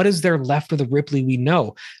 like, what is there left of the Ripley we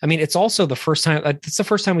know? I mean, it's also the first time, it's the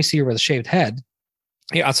first time we see her with a shaved head,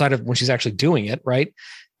 outside of when she's actually doing it. Right.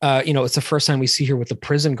 It's the first time we see her with the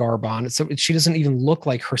prison garb on. So she doesn't even look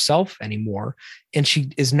like herself anymore. And she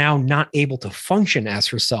is now not able to function as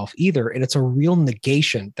herself either. And it's a real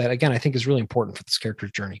negation that, again, I think is really important for this character's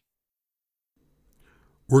journey.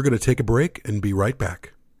 We're going to take a break and be right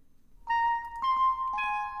back.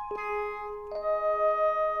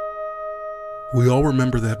 We all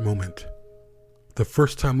remember that moment. The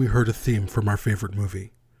first time we heard a theme from our favorite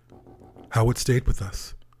movie. How it stayed with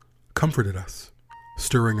us, comforted us,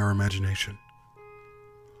 stirring our imagination.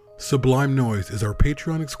 Sublime Noise is our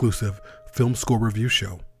Patreon-exclusive film score review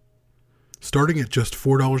show. Starting at just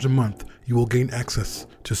 $4 a month, you will gain access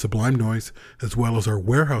to Sublime Noise as well as our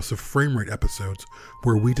warehouse of frame rate episodes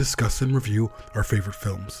where we discuss and review our favorite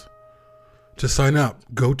films. To sign up,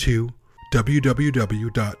 go to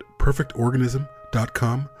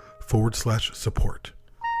www.perfectorganism.com/support.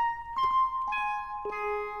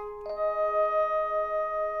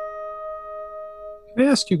 Can I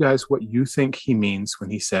ask you guys what you think he means when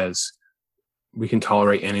he says we can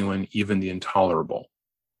tolerate anyone, even the intolerable?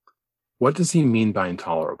 What does he mean by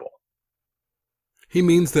intolerable? He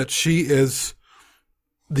means that she is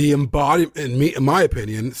the embodiment, in my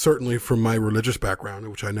opinion, certainly from my religious background,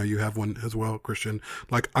 which I know you have one as well, Christian.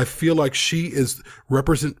 Like, I feel like she is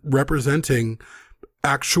representing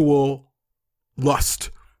actual lust,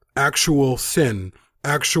 actual sin,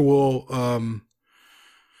 actual,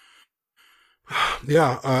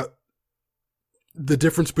 the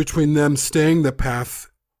difference between them staying the path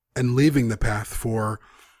and leaving the path for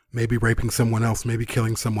maybe raping someone else, maybe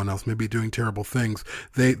killing someone else, maybe doing terrible things.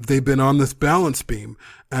 They've been on this balance beam,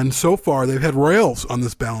 and so far they've had rails on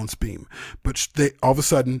this balance beam, but all of a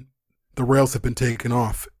sudden the rails have been taken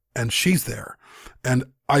off and she's there. And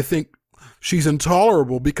I think she's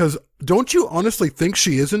intolerable because, don't you honestly think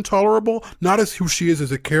she is intolerable? Not as who she is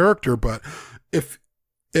as a character, but if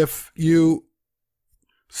you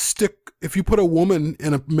put a woman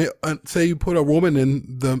say you put a woman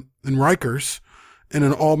in Rikers, in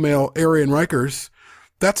an all-male area in Rikers,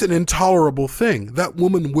 that's an intolerable thing. That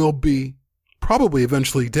woman will be probably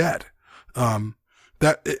eventually dead.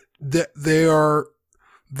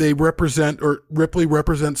 They represent, or Ripley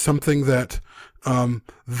represents, something that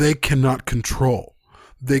they cannot control.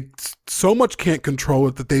 They so much can't control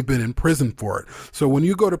it that they've been in prison for it. So when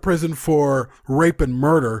you go to prison for rape and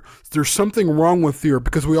murder, there's something wrong with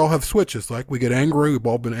because we all have switches. Like, we get angry, we've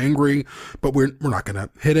all been angry, but we're not going to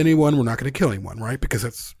hit anyone, we're not going to kill anyone, right? Because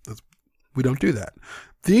that's we don't do that.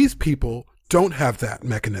 These people don't have that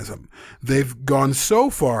mechanism. They've gone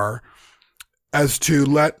so far as to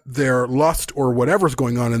let their lust or whatever's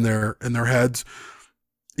going on in their heads,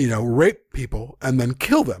 rape people and then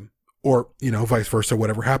kill them. Or, vice versa,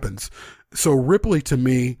 whatever happens. So Ripley to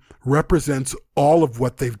me represents all of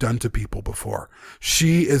what they've done to people before.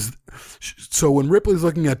 So when Ripley's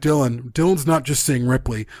looking at Dylan, Dylan's not just seeing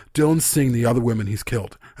Ripley, Dylan's seeing the other women he's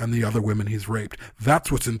killed and the other women he's raped.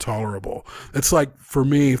 That's what's intolerable. It's like, for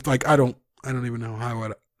me, like, I don't even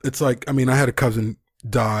know it's like, I mean, I had a cousin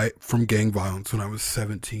die from gang violence when I was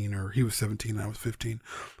 17, or he was 17 and I was 15.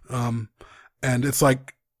 And it's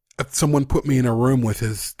like, if someone put me in a room with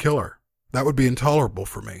his killer, that would be intolerable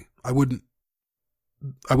for me. I wouldn't,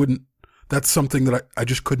 that's something that I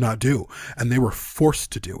just could not do. And they were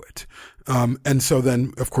forced to do it. And so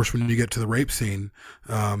then, of course, when you get to the rape scene,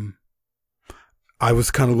 I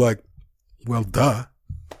was kind of like, well, duh.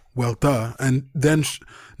 And then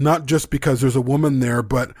not just because there's a woman there,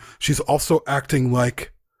 but she's also acting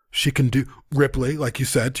like she can do Ripley, like you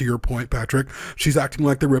said, to your point, Patrick. She's acting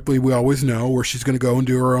like the Ripley we always know, where she's going to go and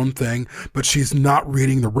do her own thing, but she's not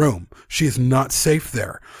reading the room. She is not safe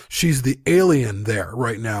there. She's the alien there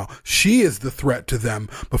right now. She is the threat to them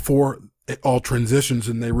before it all transitions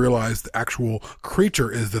and they realize the actual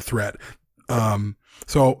creature is the threat.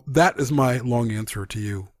 So that is my long answer to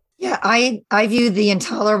you. Yeah, I view the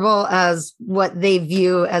intolerable as what they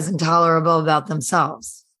view as intolerable about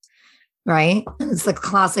themselves. Right? And it's the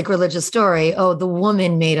classic religious story. Oh, the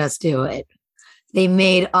woman made us do it. They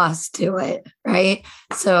made us do it. Right?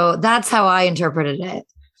 So that's how I interpreted it.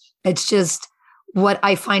 It's just what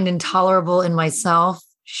I find intolerable in myself.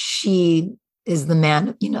 She is the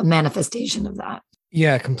manifestation of that.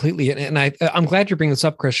 Yeah, completely. And I'm glad you're bringing this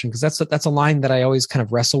up, Christian, because that's a line that I always kind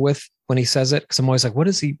of wrestle with when he says it. Because I'm always like, what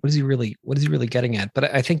is he really getting at?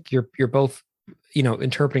 But I think you're both,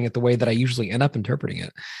 interpreting it the way that I usually end up interpreting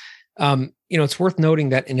it. It's worth noting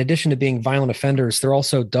that in addition to being violent offenders, they're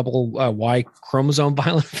also double Y chromosome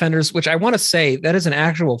violent offenders, which I want to say that is an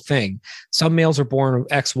actual thing. Some males are born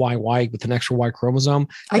XYY with an extra Y chromosome.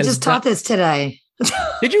 I just taught this today.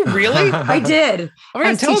 Did you really? I did.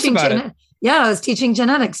 Tell us about it. Yeah, I was teaching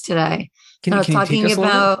genetics today. I was talking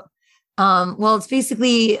about, it's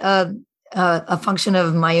basically a function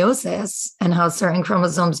of meiosis and how certain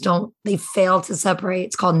chromosomes they fail to separate.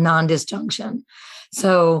 It's called non-disjunction.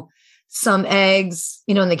 So some eggs,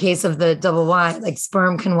 in the case of the double Y, like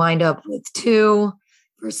sperm can wind up with 2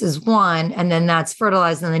 versus 1, and then that's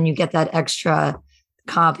fertilized, and then you get that extra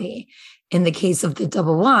copy. In the case of the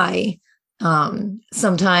double Y,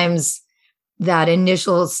 sometimes that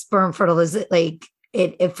initial sperm fertilization, like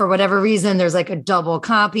it for whatever reason, there's like a double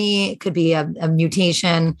copy. It could be a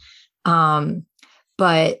mutation.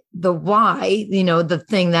 But the Y, the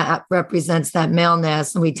thing that represents that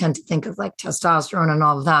maleness, and we tend to think of like testosterone and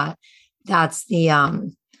all of that, that's the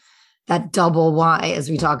that double Y as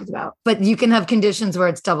we talked about. But you can have conditions where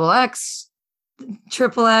it's double X,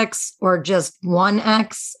 triple X, or just one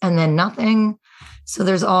X and then nothing. So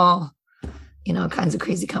there's all, kinds of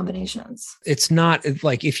crazy combinations. It's not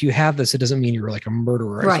like if you have this, it doesn't mean you're like a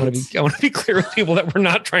murderer. Right. I want to be clear with people that we're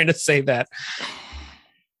not trying to say that.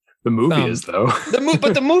 The movie is though. The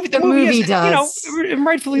movie is, does.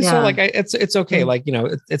 Rightfully so. Like it's okay. Like,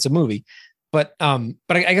 it's a movie, but I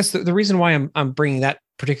guess the reason why I'm bringing that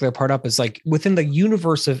particular part up is like within the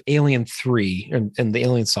universe of Alien 3 and the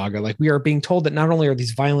Alien saga, like we are being told that not only are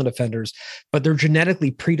these violent offenders, but they're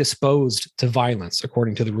genetically predisposed to violence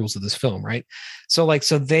according to the rules of this film. Right. So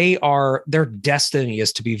their destiny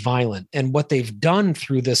is to be violent. And what they've done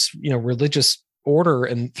through this, religious order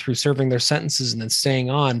and through serving their sentences and then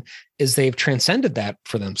staying on is they've transcended that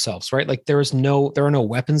for themselves, right? Like there are no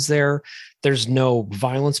weapons there. There's no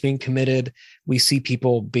violence being committed. We see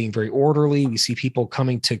people being very orderly. We see people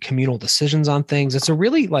coming to communal decisions on things. It's a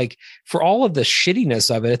really, like, for all of the shittiness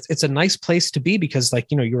of it, it's a nice place to be because, like,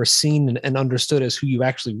 you're seen and understood as who you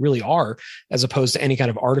actually really are, as opposed to any kind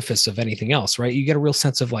of artifice of anything else, right? You get a real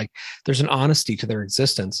sense of like, there's an honesty to their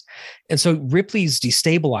existence. And so Ripley's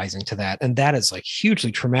destabilizing to that. And that is like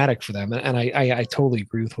hugely traumatic for them. And I totally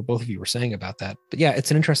agree with what both of you were saying about that. But yeah, it's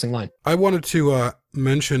an interesting line. I wanted to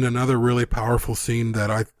mention another really powerful scene that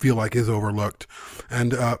I feel like is overlooked,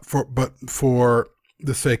 and for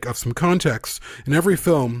the sake of some context, in every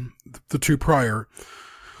film, the two prior,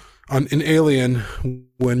 in Alien,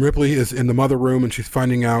 when Ripley is in the mother room and she's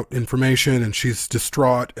finding out information and she's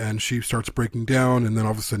distraught and she starts breaking down, and then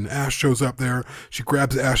all of a sudden Ash shows up there. She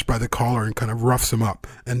grabs Ash by the collar and kind of roughs him up,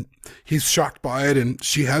 and he's shocked by it. And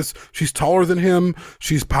she's taller than him.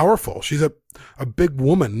 She's powerful. She's a big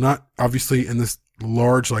woman, not obviously in this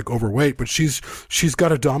large, like overweight, but she's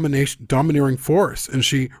got a domineering force, and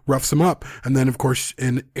she roughs him up. And then of course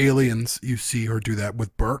in Aliens, you see her do that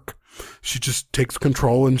with Burke. She just takes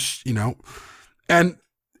control, and and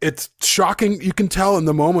it's shocking. You can tell in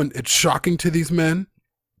the moment it's shocking to these men,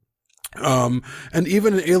 And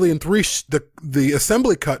even in Alien 3, the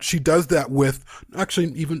assembly cut, she does that with, actually,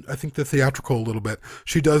 even, I think the theatrical a little bit,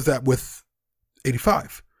 she does that with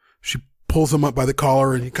 85. She pulls him up by the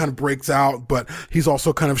collar and he kind of breaks out, but he's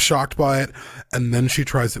also kind of shocked by it. And then she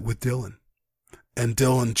tries it with Dylan. And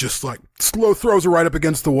Dylan just like slow throws her right up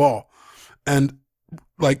against the wall. And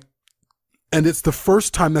it's the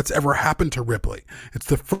first time that's ever happened to Ripley. It's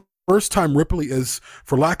the first time Ripley is,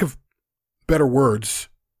 for lack of better words,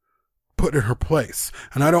 put in her place.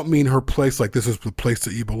 And I don't mean her place like this is the place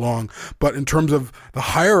that you belong, but in terms of the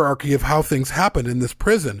hierarchy of how things happen in this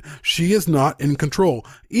prison, she is not in control.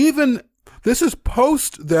 Even this is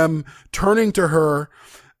post them turning to her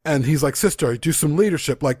and he's like, sister, do some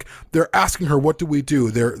leadership. Like they're asking her, what do we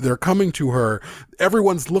do? They're coming to her.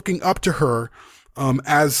 Everyone's looking up to her,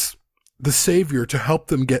 as the savior to help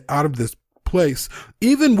them get out of this place.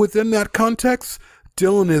 Even within that context,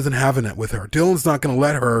 Dylan isn't having it with her. Dylan's not going to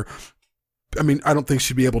let her. I mean, I don't think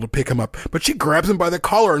she'd be able to pick him up, but she grabs him by the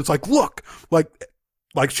collar and it's like, look, like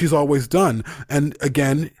she's always done. And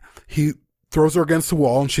again, he throws her against the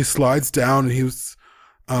wall and she slides down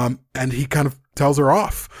and he kind of tells her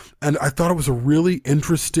off. And I thought it was a really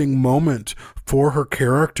interesting moment for her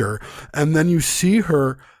character. And then you see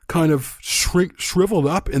her kind of shriveled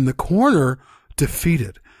up in the corner,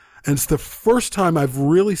 defeated. And it's the first time I've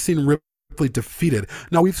really seen Ripley defeated.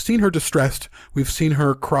 Now we've seen her distressed. We've seen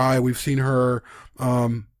her cry. We've seen her,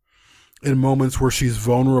 in moments where she's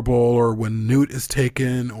vulnerable or when Newt is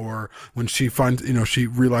taken or when she finds, she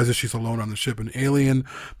realizes she's alone on the ship in Alien.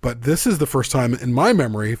 But this is the first time in my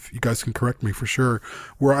memory, if you guys can correct me for sure,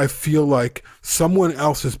 where I feel like someone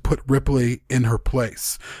else has put Ripley in her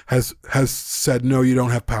place, has said, no, you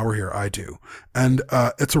don't have power here. I do. And,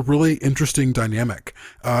 it's a really interesting dynamic.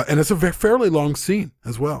 And it's a fairly long scene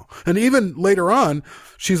as well. And even later on,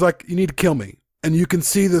 she's like, you need to kill me. And you can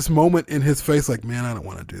see this moment in his face like, man, I don't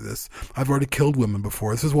want to do this. I've already killed women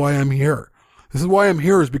before. This is why I'm here. This is why I'm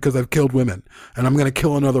here, is because I've killed women. And I'm going to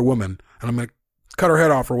kill another woman. And I'm going to cut her head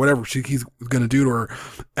off or whatever he's going to do to her.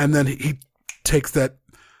 And then he takes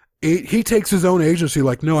his own agency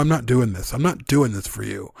like, no, I'm not doing this. I'm not doing this for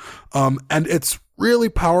you. And it's really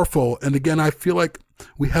powerful. And again, I feel like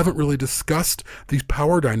we haven't really discussed these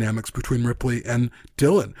power dynamics between Ripley and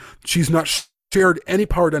Dylan. She's not shared any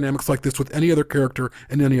power dynamics like this with any other character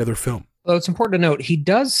in any other film. Well, it's important to note, he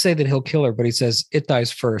does say that he'll kill her, but he says it dies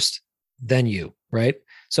first, then you, right?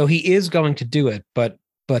 So he is going to do it, but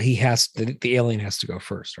he has to, the alien has to go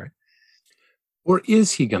first, right? Or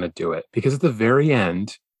is he going to do it? Because at the very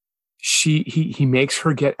end, he makes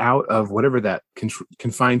her get out of whatever that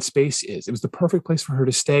confined space is. It was the perfect place for her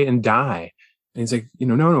to stay and die. And he's like,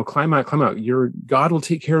 no, climb out. Your God will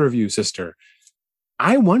take care of you, sister.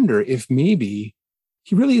 I wonder if maybe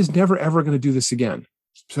he really is never, ever going to do this again.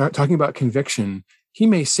 So talking about conviction, he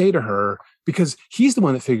may say to her, because he's the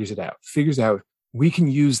one that figures out, we can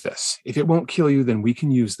use this. If it won't kill you, then we can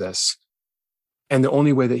use this. And the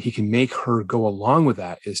only way that he can make her go along with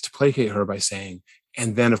that is to placate her by saying,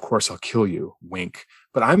 and then of course I'll kill you, wink.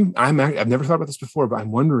 But I've never thought about this before, but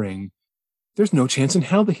I'm wondering, there's no chance in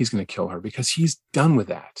hell that he's going to kill her because he's done with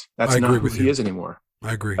that. That's not who he is anymore.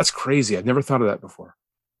 I agree. That's crazy. I've never thought of that before.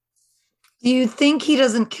 Do you think he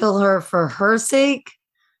doesn't kill her for her sake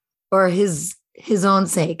or his own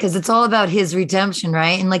sake? Because it's all about his redemption,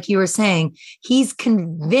 right? And like you were saying, he's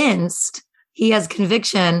convinced, he has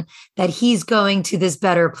conviction that he's going to this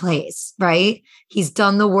better place, right? He's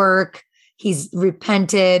done the work, he's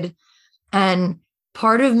repented. And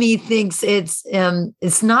part of me thinks it's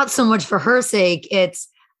not so much for her sake, it's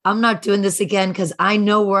I'm not doing this again because I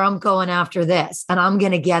know where I'm going after this and I'm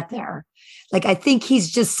going to get there. Like, I think he's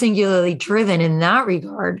just singularly driven in that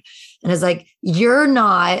regard. And it's like, you're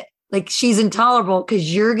not, like, she's intolerable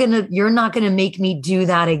because you're not going to make me do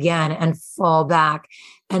that again and fall back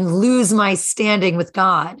and lose my standing with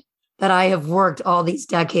God that I have worked all these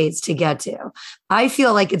decades to get to. I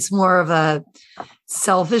feel like it's more of a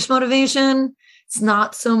selfish motivation. It's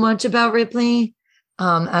not so much about Ripley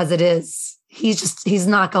as it is. He's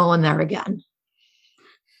not going there again.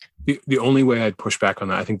 The only way I'd push back on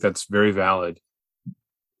that, I think that's very valid.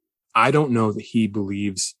 I don't know that he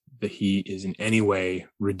believes that he is in any way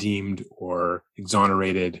redeemed or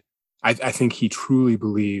exonerated. I think he truly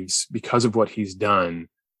believes, because of what he's done,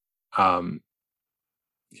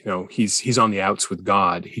 he's on the outs with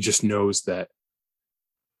God. He just knows that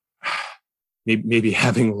maybe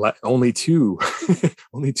having only two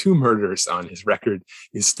murders on his record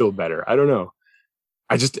is still better. I don't know.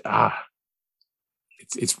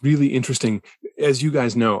 It's really interesting. As you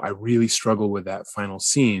guys know, I really struggle with that final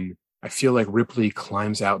scene I feel like Ripley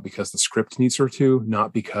climbs out because the script needs her to,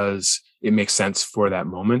 not because it makes sense for that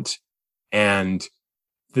moment. And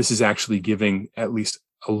this is actually giving at least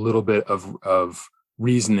a little bit of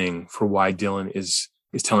reasoning for why Dylan is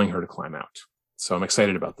telling her to climb out. So I'm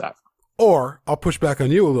excited about that. Or I'll push back on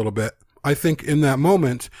you a little bit. I think in that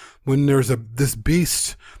moment when there's this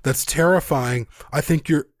beast that's terrifying, I think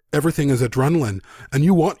everything is adrenaline, and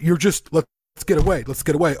you're just, let's get away. Let's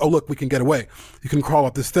get away. Oh, look, we can get away. You can crawl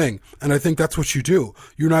up this thing. And I think that's what you do.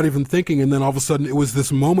 You're not even thinking. And then all of a sudden it was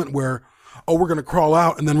this moment where, oh, we're going to crawl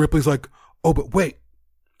out. And then Ripley's like, oh, but wait,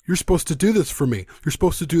 you're supposed to do this for me. You're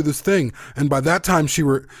supposed to do this thing. And by that time she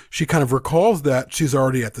kind of recalls that she's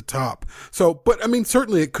already at the top. So, but I mean,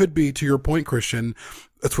 certainly it could be, to your point, Christian,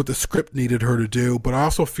 that's what the script needed her to do. But I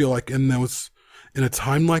also feel like in a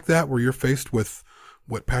time like that where you're faced with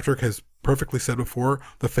what Patrick has perfectly said before,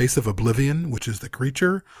 the face of oblivion, which is the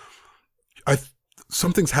creature,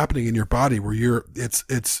 something's happening in your body where it's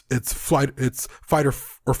fight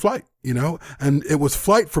or flight, you know? And it was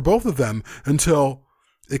flight for both of them until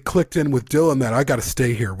it clicked in with Dylan that I got to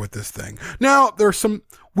stay here with this thing. Now, there's some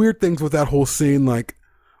weird things with that whole scene, like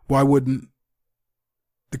why wouldn't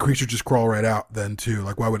the creature just crawl right out then too?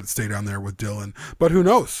 Like, why would it stay down there with Dylan? But who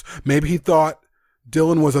knows? Maybe he thought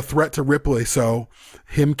Dylan was a threat to Ripley, so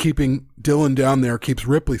him keeping Dylan down there keeps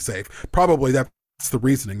Ripley safe. Probably that's the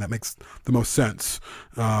reasoning. That makes the most sense.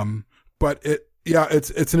 But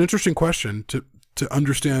it's an interesting question to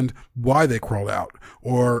understand why they crawled out,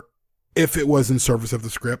 or if it was in service of the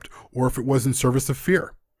script, or if it was in service of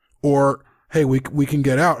fear, or hey, we can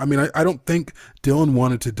get out. I mean, I don't think Dylan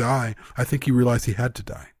wanted to die. I think he realized he had to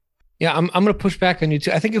die. Yeah, I'm going to push back on you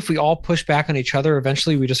too. I think if we all push back on each other,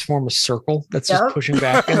 eventually we just form a circle that's just pushing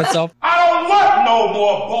back in itself. I don't want no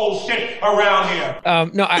more bullshit around here.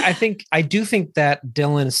 No, I do think that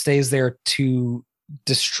Dylan stays there to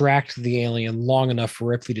distract the alien long enough for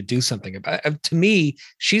Ripley to do something about it. To me,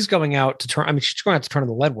 she's going out to turn. I mean, she's going out to turn on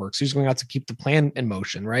the lead works. She's going out to keep the plan in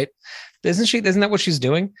motion, right? Isn't she? Isn't that what she's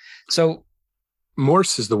doing? So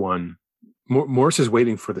Morse is the one. Morse is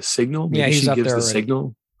waiting for the signal. Maybe he's she up gives there the already.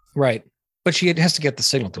 signal. Right. But she has to get the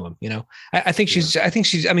signal to him, you know. I think she's,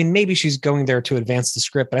 I mean, maybe she's going there to advance the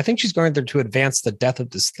script, but I think she's going there to advance the death of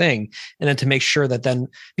this thing. And then to make sure that then,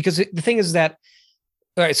 because the thing is that,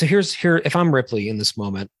 all right, so here, if I'm Ripley in this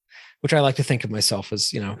moment, which I like to think of myself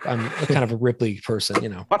as, you know, I'm a kind of a Ripley person, you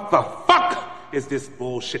know. What the fuck is this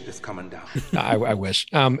bullshit that's coming down? I wish.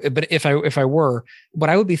 But if I were, what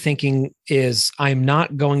I would be thinking is I'm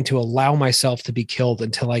not going to allow myself to be killed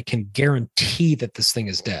until I can guarantee that this thing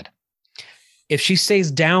is dead. If she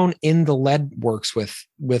stays down in the lead works with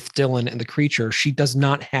Dylan and the creature, she does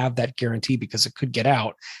not have that guarantee because it could get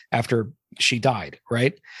out after she died,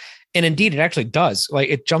 right? And indeed, it actually does. Like,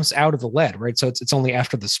 it jumps out of the lead, right? So it's only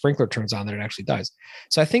after the sprinkler turns on that it actually dies.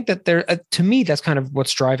 So I think that to me, that's kind of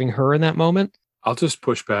what's driving her in that moment. I'll just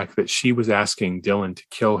push back that she was asking Dylan to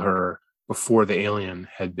kill her before the alien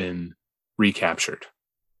had been recaptured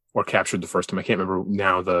or captured the first time. I can't remember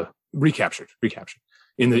now. The recaptured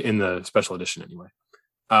in the special edition anyway.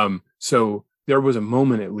 So there was a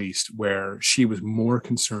moment at least where she was more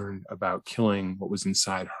concerned about killing what was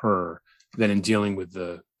inside her than in dealing with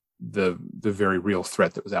the very real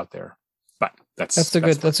threat that was out there. But that's a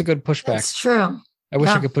good pushback. That's true. I wish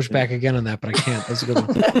I could push back again on that, but I can't. That's a good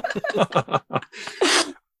one.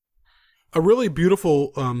 A really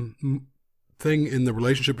beautiful thing in the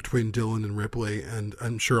relationship between Dylan and Ripley, and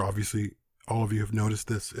I'm sure obviously all of you have noticed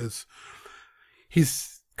this, is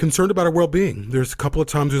he's concerned about her well-being. There's a couple of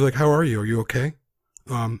times he's like, how are you? Are you okay?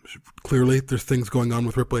 Clearly there's things going on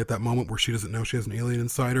with Ripley at that moment where she doesn't know she has an alien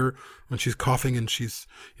inside her, when she's coughing and she's,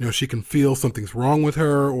 you know, she can feel something's wrong with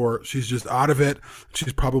her, or she's just out of it.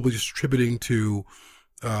 She's probably just attributing to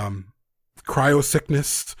cryo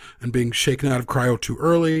sickness and being shaken out of cryo too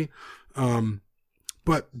early.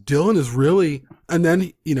 But Dylan is really, and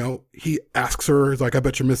then, you know, he asks her, he's like, I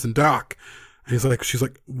bet you're missing Doc. And she's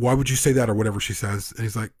like, why would you say that, or whatever she says? And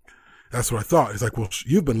he's like, that's what I thought. He's like, well,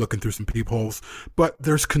 you've been looking through some peepholes, but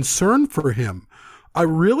there's concern for him. I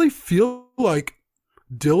really feel like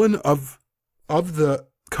Dylan of the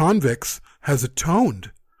convicts has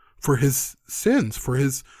atoned for his sins,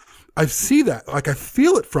 I see that, like, I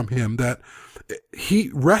feel it from him that he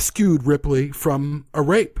rescued Ripley from a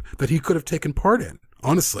rape that he could have taken part in.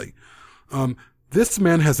 Honestly, this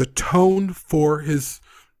man has atoned for his,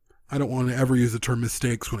 I don't want to ever use the term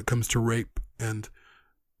mistakes when it comes to rape and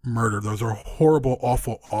murder. Those are horrible,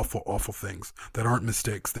 awful, awful, awful things that aren't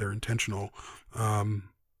mistakes. They're intentional.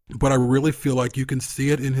 But I really feel like you can see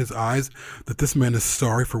it in his eyes that this man is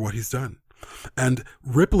sorry for what he's done. And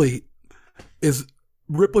Ripley is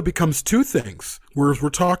Ripley becomes two things. Whereas we're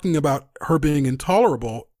talking about her being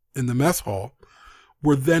intolerable in the mess hall,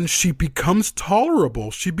 where then she becomes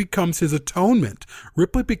tolerable. She becomes his atonement.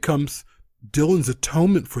 Ripley becomes Dylan's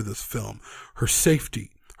atonement for this film. Her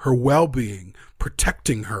safety, her well-being,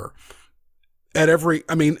 protecting her at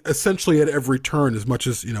essentially at every turn, as much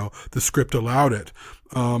as, the script allowed it.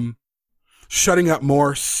 Shutting up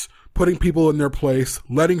Morse, putting people in their place,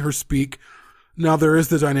 letting her speak. Now, there is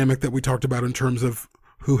the dynamic that we talked about in terms of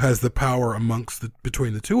who has the power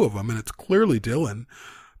between the two of them, and it's clearly Dylan,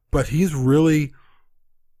 but he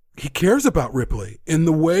cares about Ripley in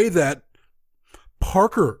the way that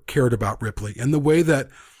Parker cared about Ripley, in the way that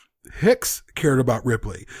Hicks cared about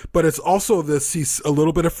Ripley. But it's also this, he's a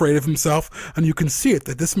little bit afraid of himself, and you can see it,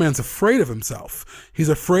 that this man's afraid of himself. He's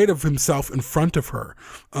afraid of himself in front of her.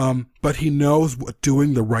 But he knows what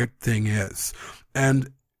doing the right thing is.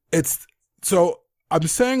 And so I'm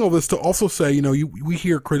saying all this to also say, we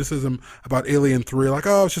hear criticism about Alien 3, like,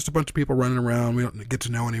 oh, it's just a bunch of people running around. We don't get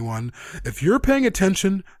to know anyone. If you're paying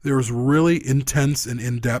attention, there's really intense and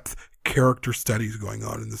in-depth character studies going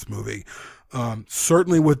on in this movie.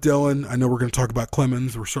 Certainly with Dylan, I know we're going to talk about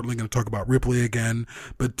Clemens. We're certainly going to talk about Ripley again,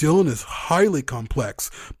 but Dylan is highly complex.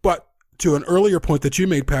 But to an earlier point that you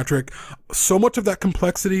made, Patrick, so much of that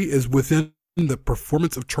complexity is within the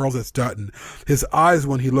performance of Charles S. Dutton. His eyes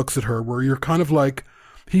when he looks at her, where you're kind of like,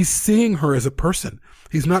 he's seeing her as a person.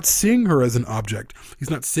 He's not seeing her as an object. He's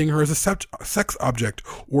not seeing her as a sex object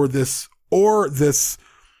or this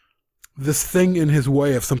thing in his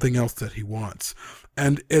way of something else that he wants.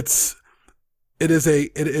 And it is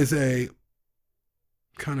a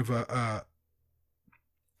kind of a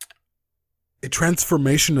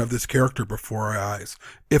transformation of this character before our eyes,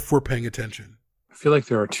 if we're paying attention. I feel like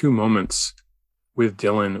there are two moments with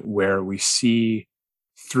Dylan where we see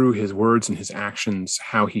through his words and his actions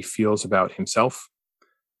how he feels about himself.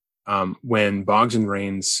 When Boggs and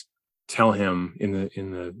Rains tell him in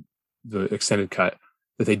the extended cut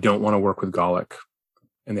that they don't want to work with Golic,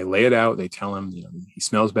 and they lay it out, they tell him, he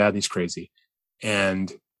smells bad, he's crazy.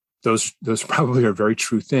 And those probably are very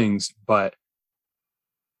true things, but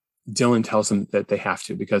Dylan tells them that they have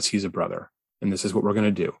to because he's a brother and this is what we're going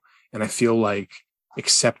to do. And I feel like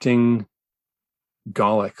accepting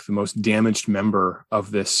Golic, the most damaged member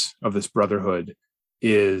of this brotherhood,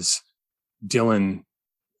 is Dylan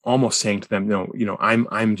almost saying to them, no,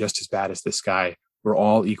 I'm just as bad as this guy. We're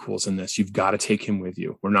all equals in this. You've got to take him with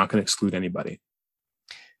you. We're not going to exclude anybody.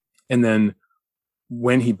 And then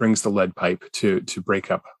when he brings the lead pipe to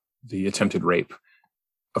break up the attempted rape,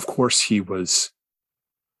 of course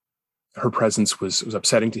her presence was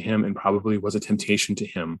upsetting to him and probably was a temptation to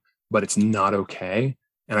him, but it's not okay.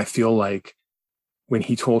 And I feel like when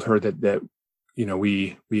he told her that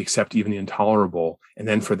we accept even the intolerable, and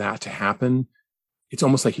then for that to happen, it's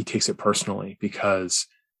almost like he takes it personally because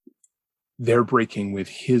they're breaking with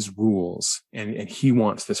his rules and he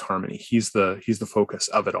wants this harmony. He's the focus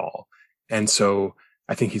of it all. And so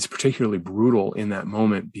I think he's particularly brutal in that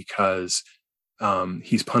moment because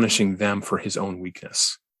he's punishing them for his own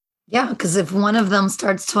weakness. Yeah, because if one of them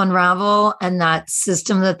starts to unravel and that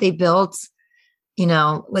system that they built,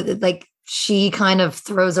 like she kind of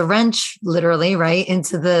throws a wrench literally right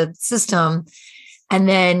into the system, and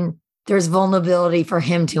then there's vulnerability for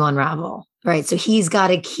him to unravel, right? So he's got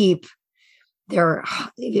to keep their,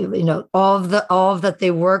 all of that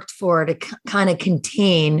they worked for to kind of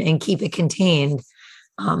contain and keep it contained.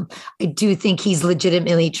 I do think he's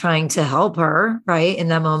legitimately trying to help her, right, in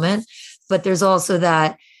that moment. But there's also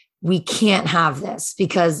that we can't have this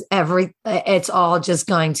because it's all just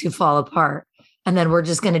going to fall apart. And then we're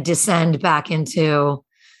just going to descend back into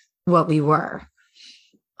what we were,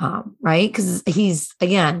 right? Because he's,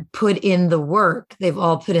 again, put in the work. They've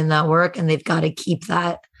all put in that work and they've got to keep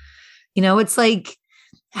that. It's like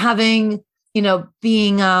having,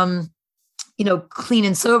 being, clean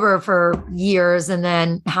and sober for years and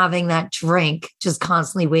then having that drink just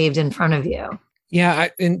constantly waved in front of you. Yeah,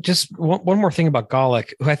 and just one more thing about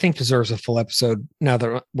Golic, who I think deserves a full episode now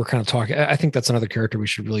that we're kind of talking. I think that's another character we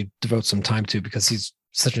should really devote some time to because he's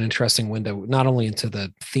such an interesting window, not only into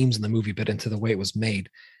the themes in the movie, but into the way it was made.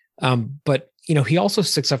 But, he also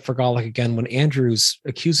sticks up for Golic again when Andrews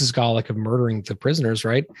accuses Golic of murdering the prisoners,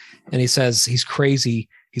 right? And he says he's crazy,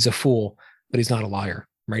 he's a fool, but he's not a liar,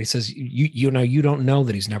 right? He says, you don't know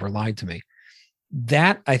that he's never lied to me.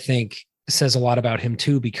 That, I think, says a lot about him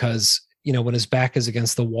too, because when his back is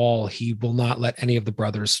against the wall, he will not let any of the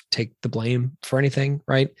brothers take the blame for anything,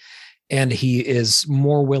 right? And he is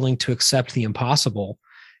more willing to accept the impossible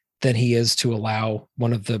than he is to allow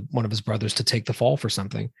one of his brothers to take the fall for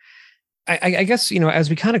something. I guess, as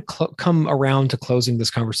we kind of come around to closing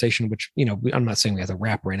this conversation, which, I'm not saying we have to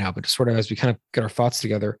wrap right now, but just sort of as we kind of get our thoughts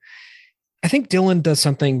together, I think Dylan does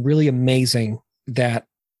something really amazing that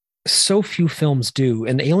so few films do.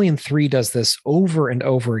 And Alien 3 does this over and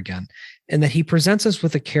over again. And that he presents us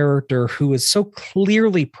with a character who is so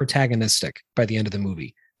clearly protagonistic by the end of the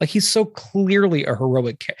movie. Like, he's so clearly a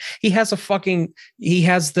heroic. He has the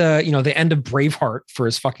end of Braveheart for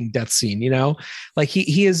his fucking death scene, like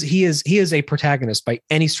he is a protagonist by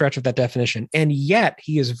any stretch of that definition. And yet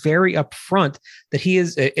he is very upfront that he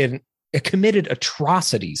is committed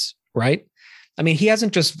atrocities, right? I mean, he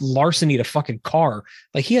hasn't just larcenied a fucking car.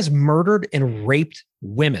 Like, he has murdered and raped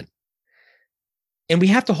women. And we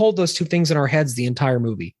have to hold those two things in our heads the entire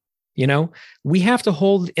movie. We have to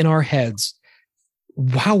hold in our heads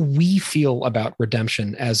how we feel about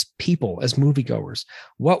redemption as people, as moviegoers,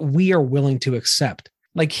 what we are willing to accept.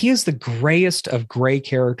 Like, he is the grayest of gray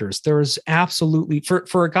characters. There is absolutely,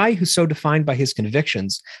 for a guy who's so defined by his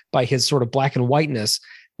convictions, by his sort of black and whiteness,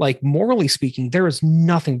 like, morally speaking, there is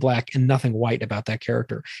nothing black and nothing white about that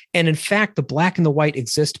character. And in fact, the black and the white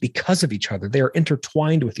exist because of each other. They are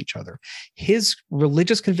intertwined with each other. His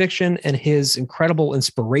religious conviction and his incredible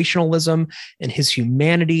inspirationalism and his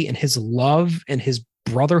humanity and his love and his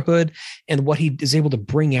brotherhood and what he is able to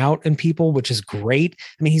bring out in people, which is great.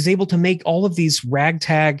 I mean, he's able to make all of these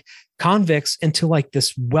ragtag convicts into like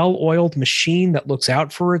this well-oiled machine that looks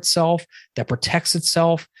out for itself, that protects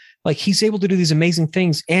itself. Like, he's able to do these amazing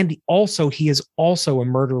things. And also, he is also a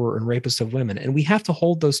murderer and rapist of women. And we have to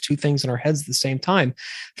hold those two things in our heads at the same time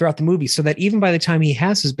throughout the movie, so that even by the time he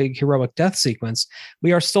has his big heroic death sequence,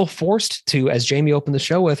 we are still forced to, as Jamie opened the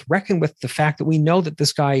show with, reckon with the fact that we know that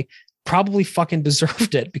this guy probably fucking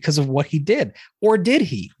deserved it because of what he did. Or did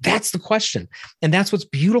he? That's the question. And that's what's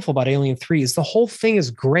beautiful about Alien 3 is the whole thing is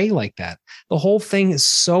gray like that. The whole thing is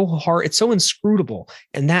so hard. It's so inscrutable.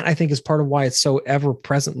 And that, I think, is part of why it's so ever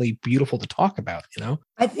presently beautiful to talk about,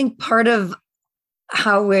 I think part of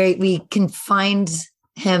how we can find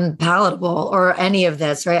him palatable or any of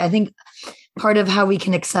this, right? I think part of how we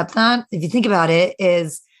can accept that, if you think about it,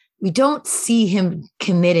 is we don't see him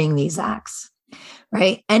committing these acts.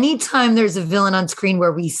 Right. Anytime there's a villain on screen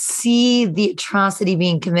where we see the atrocity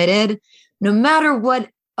being committed, no matter what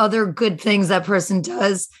other good things that person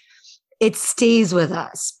does, it stays with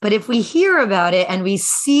us. But if we hear about it and we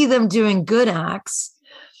see them doing good acts,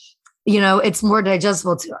 it's more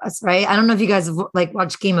digestible to us. Right. I don't know if you guys have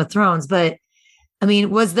watched Game of Thrones, but I mean,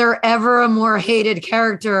 was there ever a more hated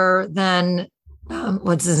character than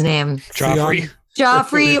what's his name?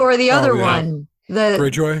 Joffrey or the other one? The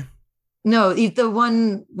Greyjoy? No, the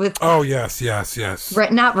one with. Oh, yes.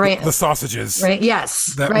 Right, not right. The sausages. Right.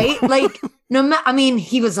 Yes. Right. I mean,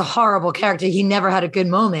 he was a horrible character. He never had a good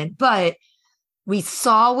moment, but we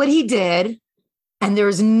saw what he did, and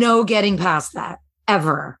there's no getting past that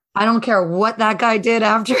ever. I don't care what that guy did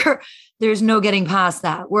after. There's no getting past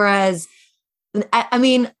that. Whereas, I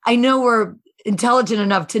mean, I know we're intelligent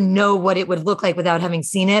enough to know what it would look like without having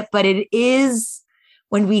seen it, but it is.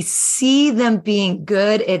 When we see them being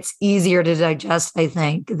good, it's easier to digest, I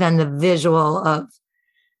think, than the visual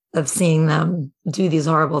of seeing them do these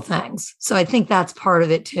horrible things. So I think that's part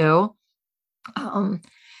of it too.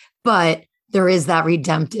 But there is that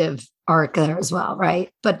redemptive arc there as well,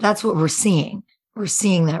 right? But that's what we're seeing. We're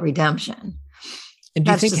seeing that redemption. And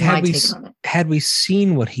do you think had we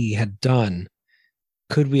seen what he had done,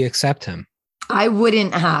 could we accept him? I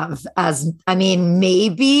wouldn't have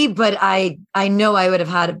maybe, but I know I would have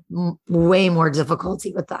had way more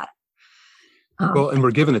difficulty with that. Well, and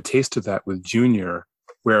we're given a taste of that with Junior,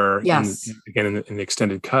 where yes. in the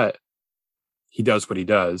extended cut, he does what he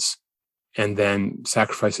does and then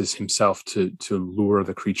sacrifices himself to lure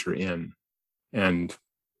the creature in. And,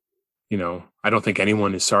 I don't think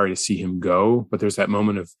anyone is sorry to see him go, but there's that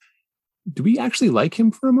moment of, do we actually like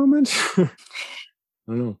him for a moment? I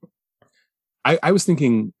don't know. I was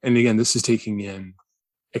thinking, and again, this is taking in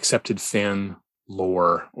accepted fan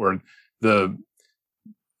lore or the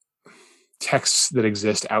texts that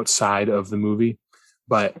exist outside of the movie.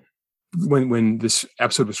 But when this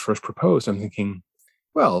episode was first proposed, I'm thinking,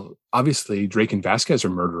 well, obviously Drake and Vasquez are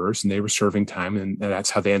murderers and they were serving time, and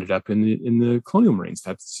that's how they ended up in the Colonial Marines.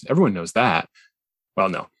 Everyone knows that. Well,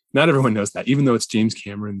 no, not everyone knows that. Even though it's James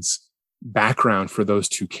Cameron's background for those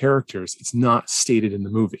two characters, it's not stated in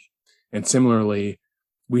the movie. And similarly,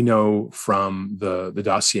 we know from the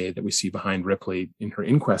dossier that we see behind Ripley in her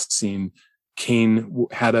inquest scene, Kane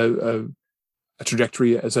had a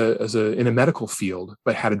trajectory in a medical field,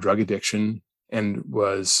 but had a drug addiction and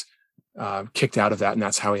was kicked out of that, and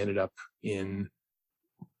that's how he ended up in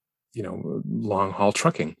long haul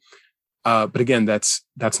trucking. But again, that's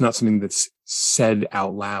not something that's said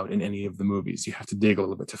out loud in any of the movies. You have to dig a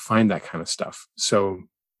little bit to find that kind of stuff. So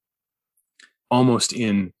almost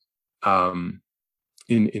in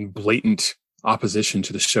blatant opposition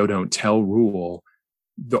to the show don't tell rule,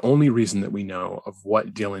 the only reason that we know of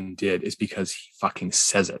what Dylan did is because he fucking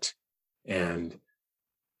says it, and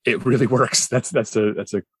it really works. That's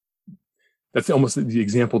almost the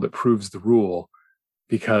example that proves the rule.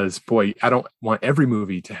 Because, boy, I don't want every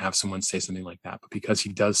movie to have someone say something like that, but because he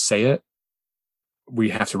does say it, we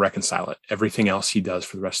have to reconcile it. Everything else he does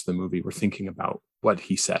for the rest of the movie, we're thinking about what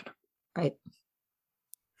he said. Right.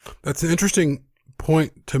 That's an interesting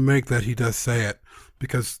point to make, that he does say it,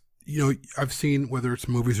 because, you know, I've seen, whether it's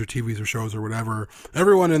movies or TVs or shows or whatever,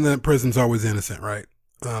 everyone in the prison's always innocent, right?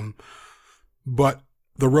 But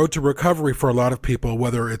the road to recovery for a lot of people,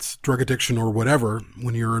 whether it's drug addiction or whatever,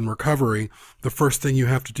 when you're in recovery, the first thing you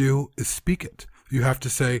have to do is speak it. You have to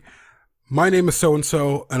say, my name is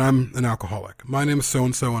so-and-so and I'm an alcoholic. My name is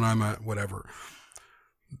so-and-so and I'm a whatever.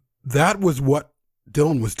 That was what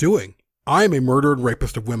Dylan was doing. I am a murderer and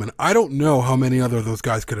rapist of women. I don't know how many other of those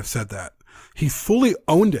guys could have said that. He fully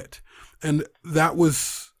owned it. And that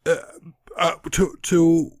was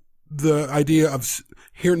to the idea of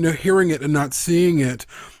hearing it and not seeing it.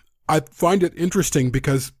 I find it interesting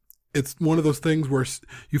because it's one of those things where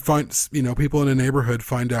you find, you know, people in a neighborhood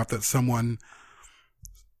find out that someone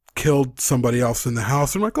killed somebody else in the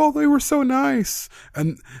house. And like, oh, they were so nice.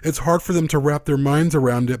 And it's hard for them to wrap their minds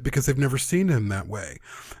around it because they've never seen him that way.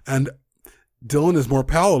 And Dylan is more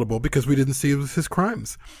palatable because we didn't see his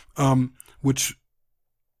crimes, which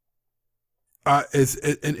is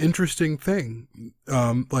an interesting thing,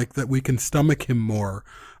 like that we can stomach him more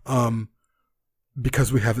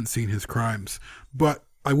because we haven't seen his crimes. But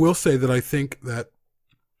I will say that I think that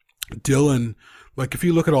Dylan, like if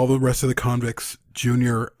you look at all the rest of the convicts,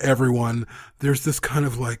 Junior, everyone, there's this kind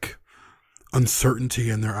of like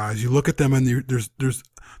uncertainty in their eyes. You look at them and there's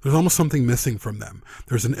almost something missing from them.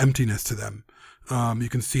 There's an emptiness to them. You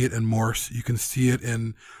can see it in Morse. You can see it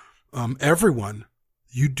in everyone.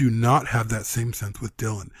 You do not have that same sense with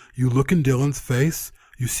Dylan. You look in Dylan's face,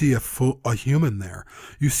 you see a human there.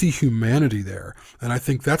 You see humanity there. And I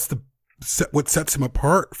think that's what sets him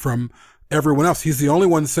apart from everyone else. He's the only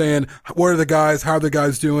one saying, what are the guys? How are the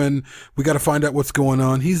guys doing? We got to find out what's going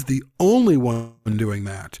on. He's the only one doing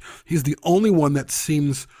that. He's the only one that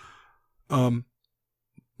seems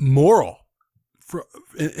moral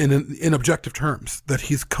in objective terms, that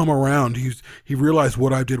he's come around. He realized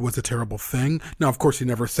what I did was a terrible thing. Now, of course, he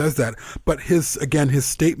never says that, but his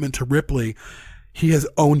statement to Ripley, he has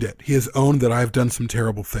owned it. He has owned that I've done some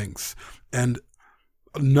terrible things. And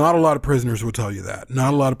not a lot of prisoners will tell you that.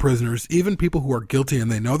 Not a lot of prisoners, even people who are guilty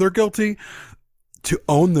and they know they're guilty, to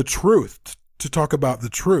own the truth, to talk about the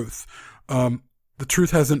truth. The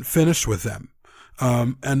truth hasn't finished with them.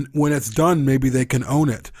 And when it's done, maybe they can own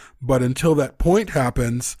it. But until that point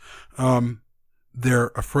happens,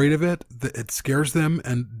 they're afraid of it. It scares them.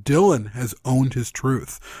 And Dylan has owned his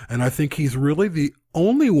truth. And I think he's really the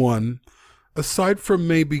only one, aside from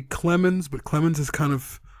maybe Clemens, but Clemens is kind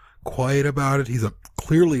of quiet about it. He's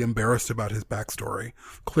clearly embarrassed about his backstory,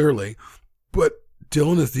 clearly. But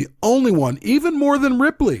Dylan is the only one, even more than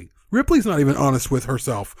Ripley. Ripley's not even honest with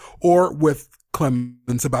herself or with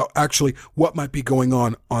Clemens about actually what might be going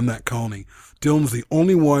on that colony. Dylan's the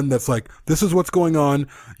only one that's like, this is what's going on.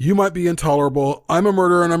 You might be intolerable. I'm a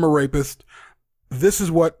murderer and I'm a rapist. This is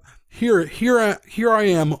what, here I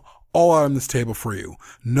am, all out on this table for you.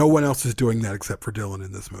 No one else is doing that except for Dylan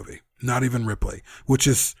in this movie. Not even Ripley, which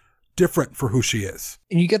is different for who she is.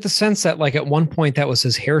 And you get the sense that like at one point that was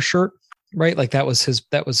his hair shirt, right? Like that was his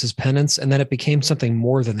penance. And then it became something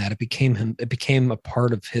more than that. It became a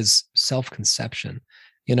part of his self-conception,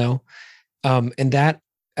 you know? And that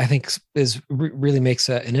I think really makes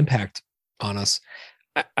an impact on us.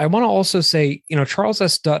 I want to also say, you know, Charles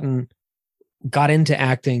S. Dutton got into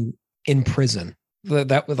acting in prison.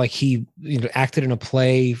 That was like he, you know, acted in a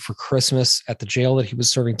play for Christmas at the jail that he was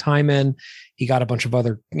serving time in. He got a bunch of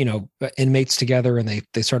other, you know, inmates together and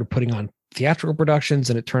they started putting on theatrical productions,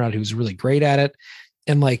 and it turned out he was really great at it.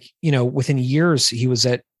 And like, you know, within years he was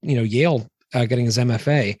at, you know, Yale getting his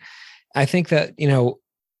MFA. I think that, you know,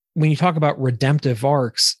 when you talk about redemptive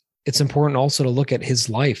arcs, it's important also to look at his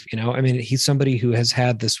life. You know, I mean, he's somebody who has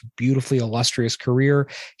had this beautifully illustrious career.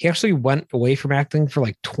 He actually went away from acting for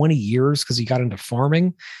like 20 years because he got into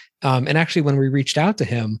farming. And actually, when we reached out to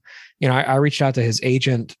him, I reached out to his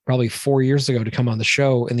agent probably 4 years ago to come on the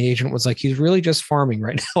show. And the agent was like, he's really just farming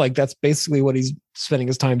right now. Like, that's basically what he's spending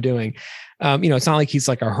his time doing. It's not like he's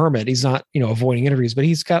like a hermit. He's not, avoiding interviews, but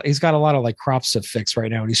he's got a lot of like crops to fix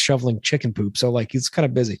right now. And he's shoveling chicken poop. So like, he's kind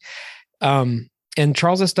of busy. And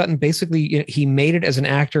Charles S. Dutton, basically, he made it as an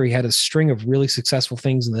actor. He had a string of really successful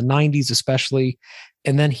things in the 90s, especially.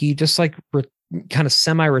 And then he just like kind of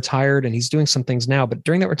semi-retired, and he's doing some things now. But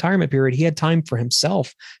during that retirement period, he had time for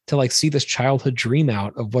himself to like see this childhood dream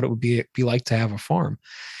out of what it would be like to have a farm.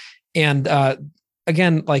 And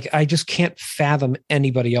again, like, I just can't fathom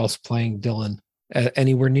anybody else playing Dylan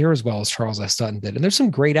anywhere near as well as Charles S. Dutton did. And there's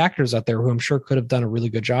some great actors out there who I'm sure could have done a really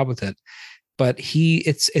good job with it. But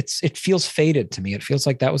it feels fated to me. It feels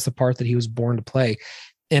like that was the part that he was born to play.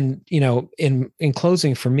 And, in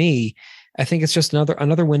closing for me, I think it's just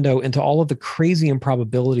another window into all of the crazy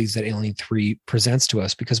improbabilities that Alien 3 presents to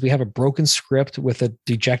us, because we have a broken script with a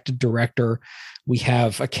dejected director. We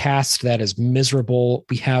have a cast that is miserable.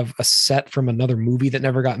 We have a set from another movie that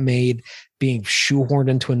never got made being shoehorned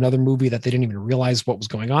into another movie that they didn't even realize what was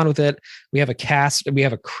going on with it. We have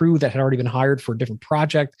a crew that had already been hired for a different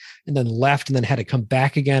project and then left and then had to come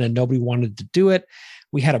back again, and nobody wanted to do it.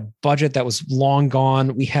 We had a budget that was long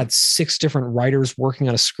gone. We had 6 different writers working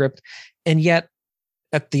on a script. And yet,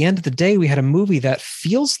 at the end of the day, we had a movie that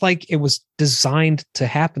feels like it was designed to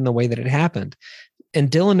happen the way that it happened.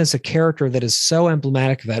 And Dylan is a character that is so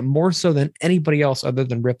emblematic of that, more so than anybody else other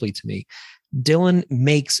than Ripley to me. Dylan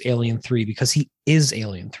makes Alien 3 because he is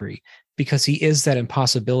Alien 3, because he is that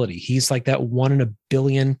impossibility. He's like that 1 in a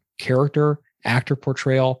billion actor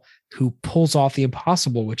portrayal who pulls off the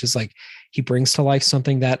impossible, which is like he brings to life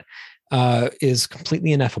something that is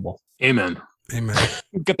completely ineffable. Amen.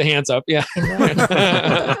 Get the hands up. Yeah.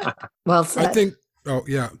 Well said. I think,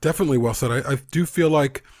 definitely well said. I do feel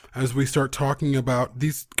like as we start talking about,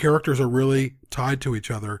 these characters are really tied to each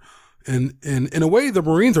other. And in a way, the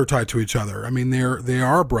Marines are tied to each other. I mean, they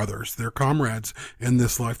are brothers. They're comrades in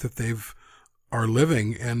this life that are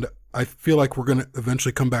living. And I feel like we're going to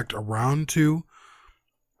eventually come back around to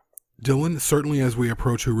Dylan, certainly as we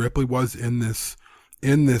approach who Ripley was in this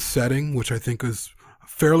setting, which I think is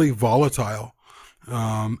fairly volatile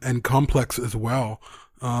and complex as well.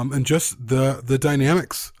 And just the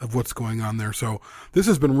dynamics of what's going on there. So this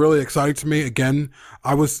has been really exciting to me. Again,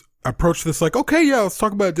 I was approached this like, okay, yeah, let's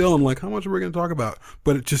talk about Dylan. Like, how much are we going to talk about?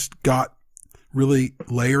 But it just got really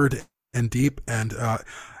layered and deep, and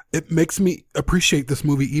it makes me appreciate this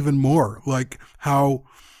movie even more. Like how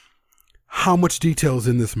much detail is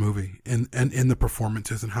in this movie and in the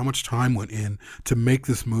performances, and how much time went in to make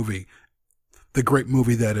this movie the great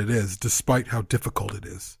movie that it is, despite how difficult it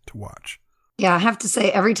is to watch. Yeah, I have to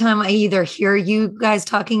say, every time I either hear you guys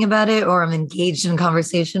talking about it or I'm engaged in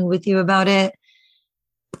conversation with you about it,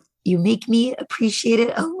 you make me appreciate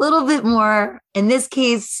it a little bit more. In this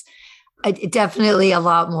case, definitely a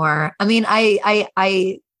lot more. I mean,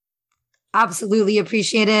 I absolutely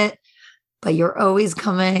appreciate it, but you're always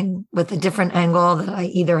coming with a different angle that I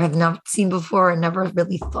either have not seen before and never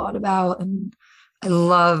really thought about. And I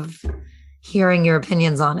love hearing your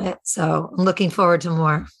opinions on it. So I'm looking forward to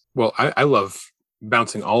more. Well, I love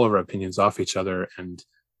bouncing all of our opinions off each other. And,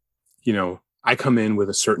 I come in with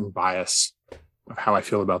a certain bias of how I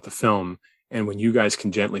feel about the film. And when you guys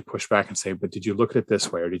can gently push back and say, but did you look at it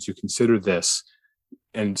this way? Or did you consider this?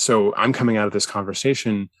 And so I'm coming out of this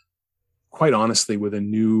conversation, quite honestly, with a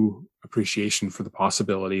new appreciation for the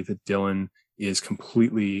possibility that Dylan is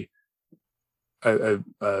completely what's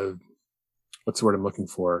the word I'm looking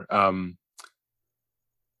for?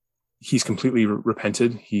 He's completely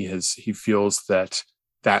repented. He feels that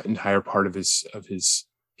entire part of his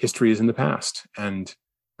history is in the past. And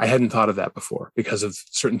I hadn't thought of that before because of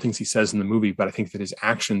certain things he says in the movie, but I think that his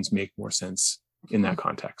actions make more sense in that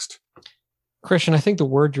context. Christian, I think the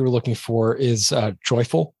word you were looking for is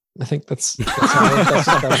joyful. I think that's I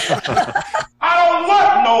don't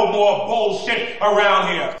want no more bullshit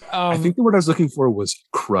around here. I think the word I was looking for was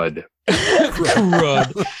crud.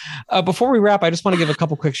 Crud. Before we wrap, I just want to give a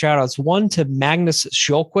couple quick shout outs. One to Magnus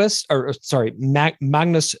Shulquist,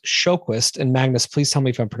 Magnus Shulquist. And Magnus, please tell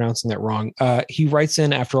me if I'm pronouncing that wrong. He writes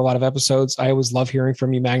in after a lot of episodes. I always love hearing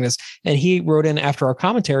from you, Magnus. And he wrote in after our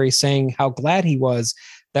commentary saying how glad he was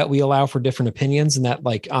that we allow for different opinions, and that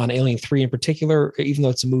like on Alien 3 in particular, even though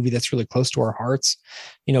it's a movie that's really close to our hearts,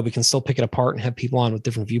 we can still pick it apart and have people on with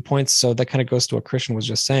different viewpoints. So that kind of goes to what Christian was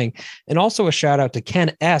just saying. And also a shout out to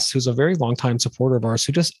Ken S., who's a very long time supporter of ours,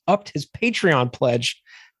 who just upped his Patreon pledge.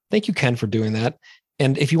 Thank you, Ken, for doing that.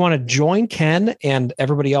 And if you want to join Ken and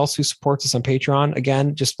everybody else who supports us on Patreon,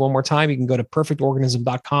 again, just one more time, you can go to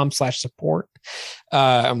perfectorganism.com/support.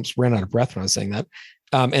 I almost ran out of breath when I was saying that.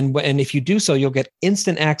 And if you do so, you'll get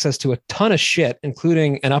instant access to a ton of shit,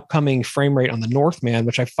 including an upcoming frame rate on the Northman,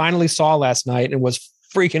 which I finally saw last night and was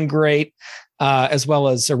freaking great, as well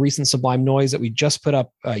as a recent Sublime Noise that we just put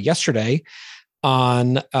up yesterday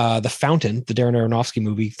on The Fountain, the Darren Aronofsky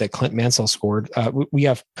movie that Clint Mansell scored. We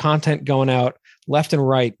have content going out left and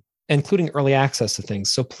right, including early access to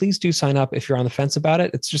things. So please do sign up if you're on the fence about it.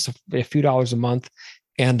 It's just a few dollars a month,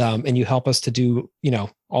 and you help us to do,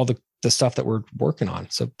 all the stuff that we're working on.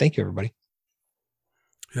 So thank you, everybody.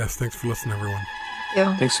 Yes, thanks for listening, everyone.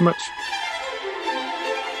 Yeah. Thanks so much.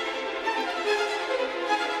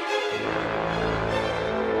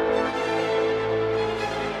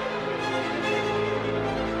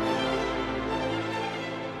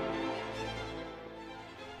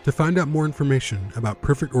 To find out more information about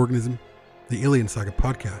Perfect Organism, the Alien Saga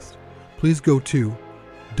podcast, please go to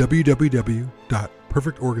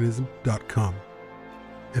www.perfectorganism.com.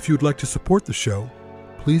 If you would like to support the show,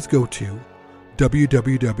 please go to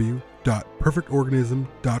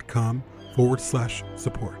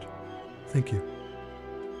www.perfectorganism.com/support. Thank you.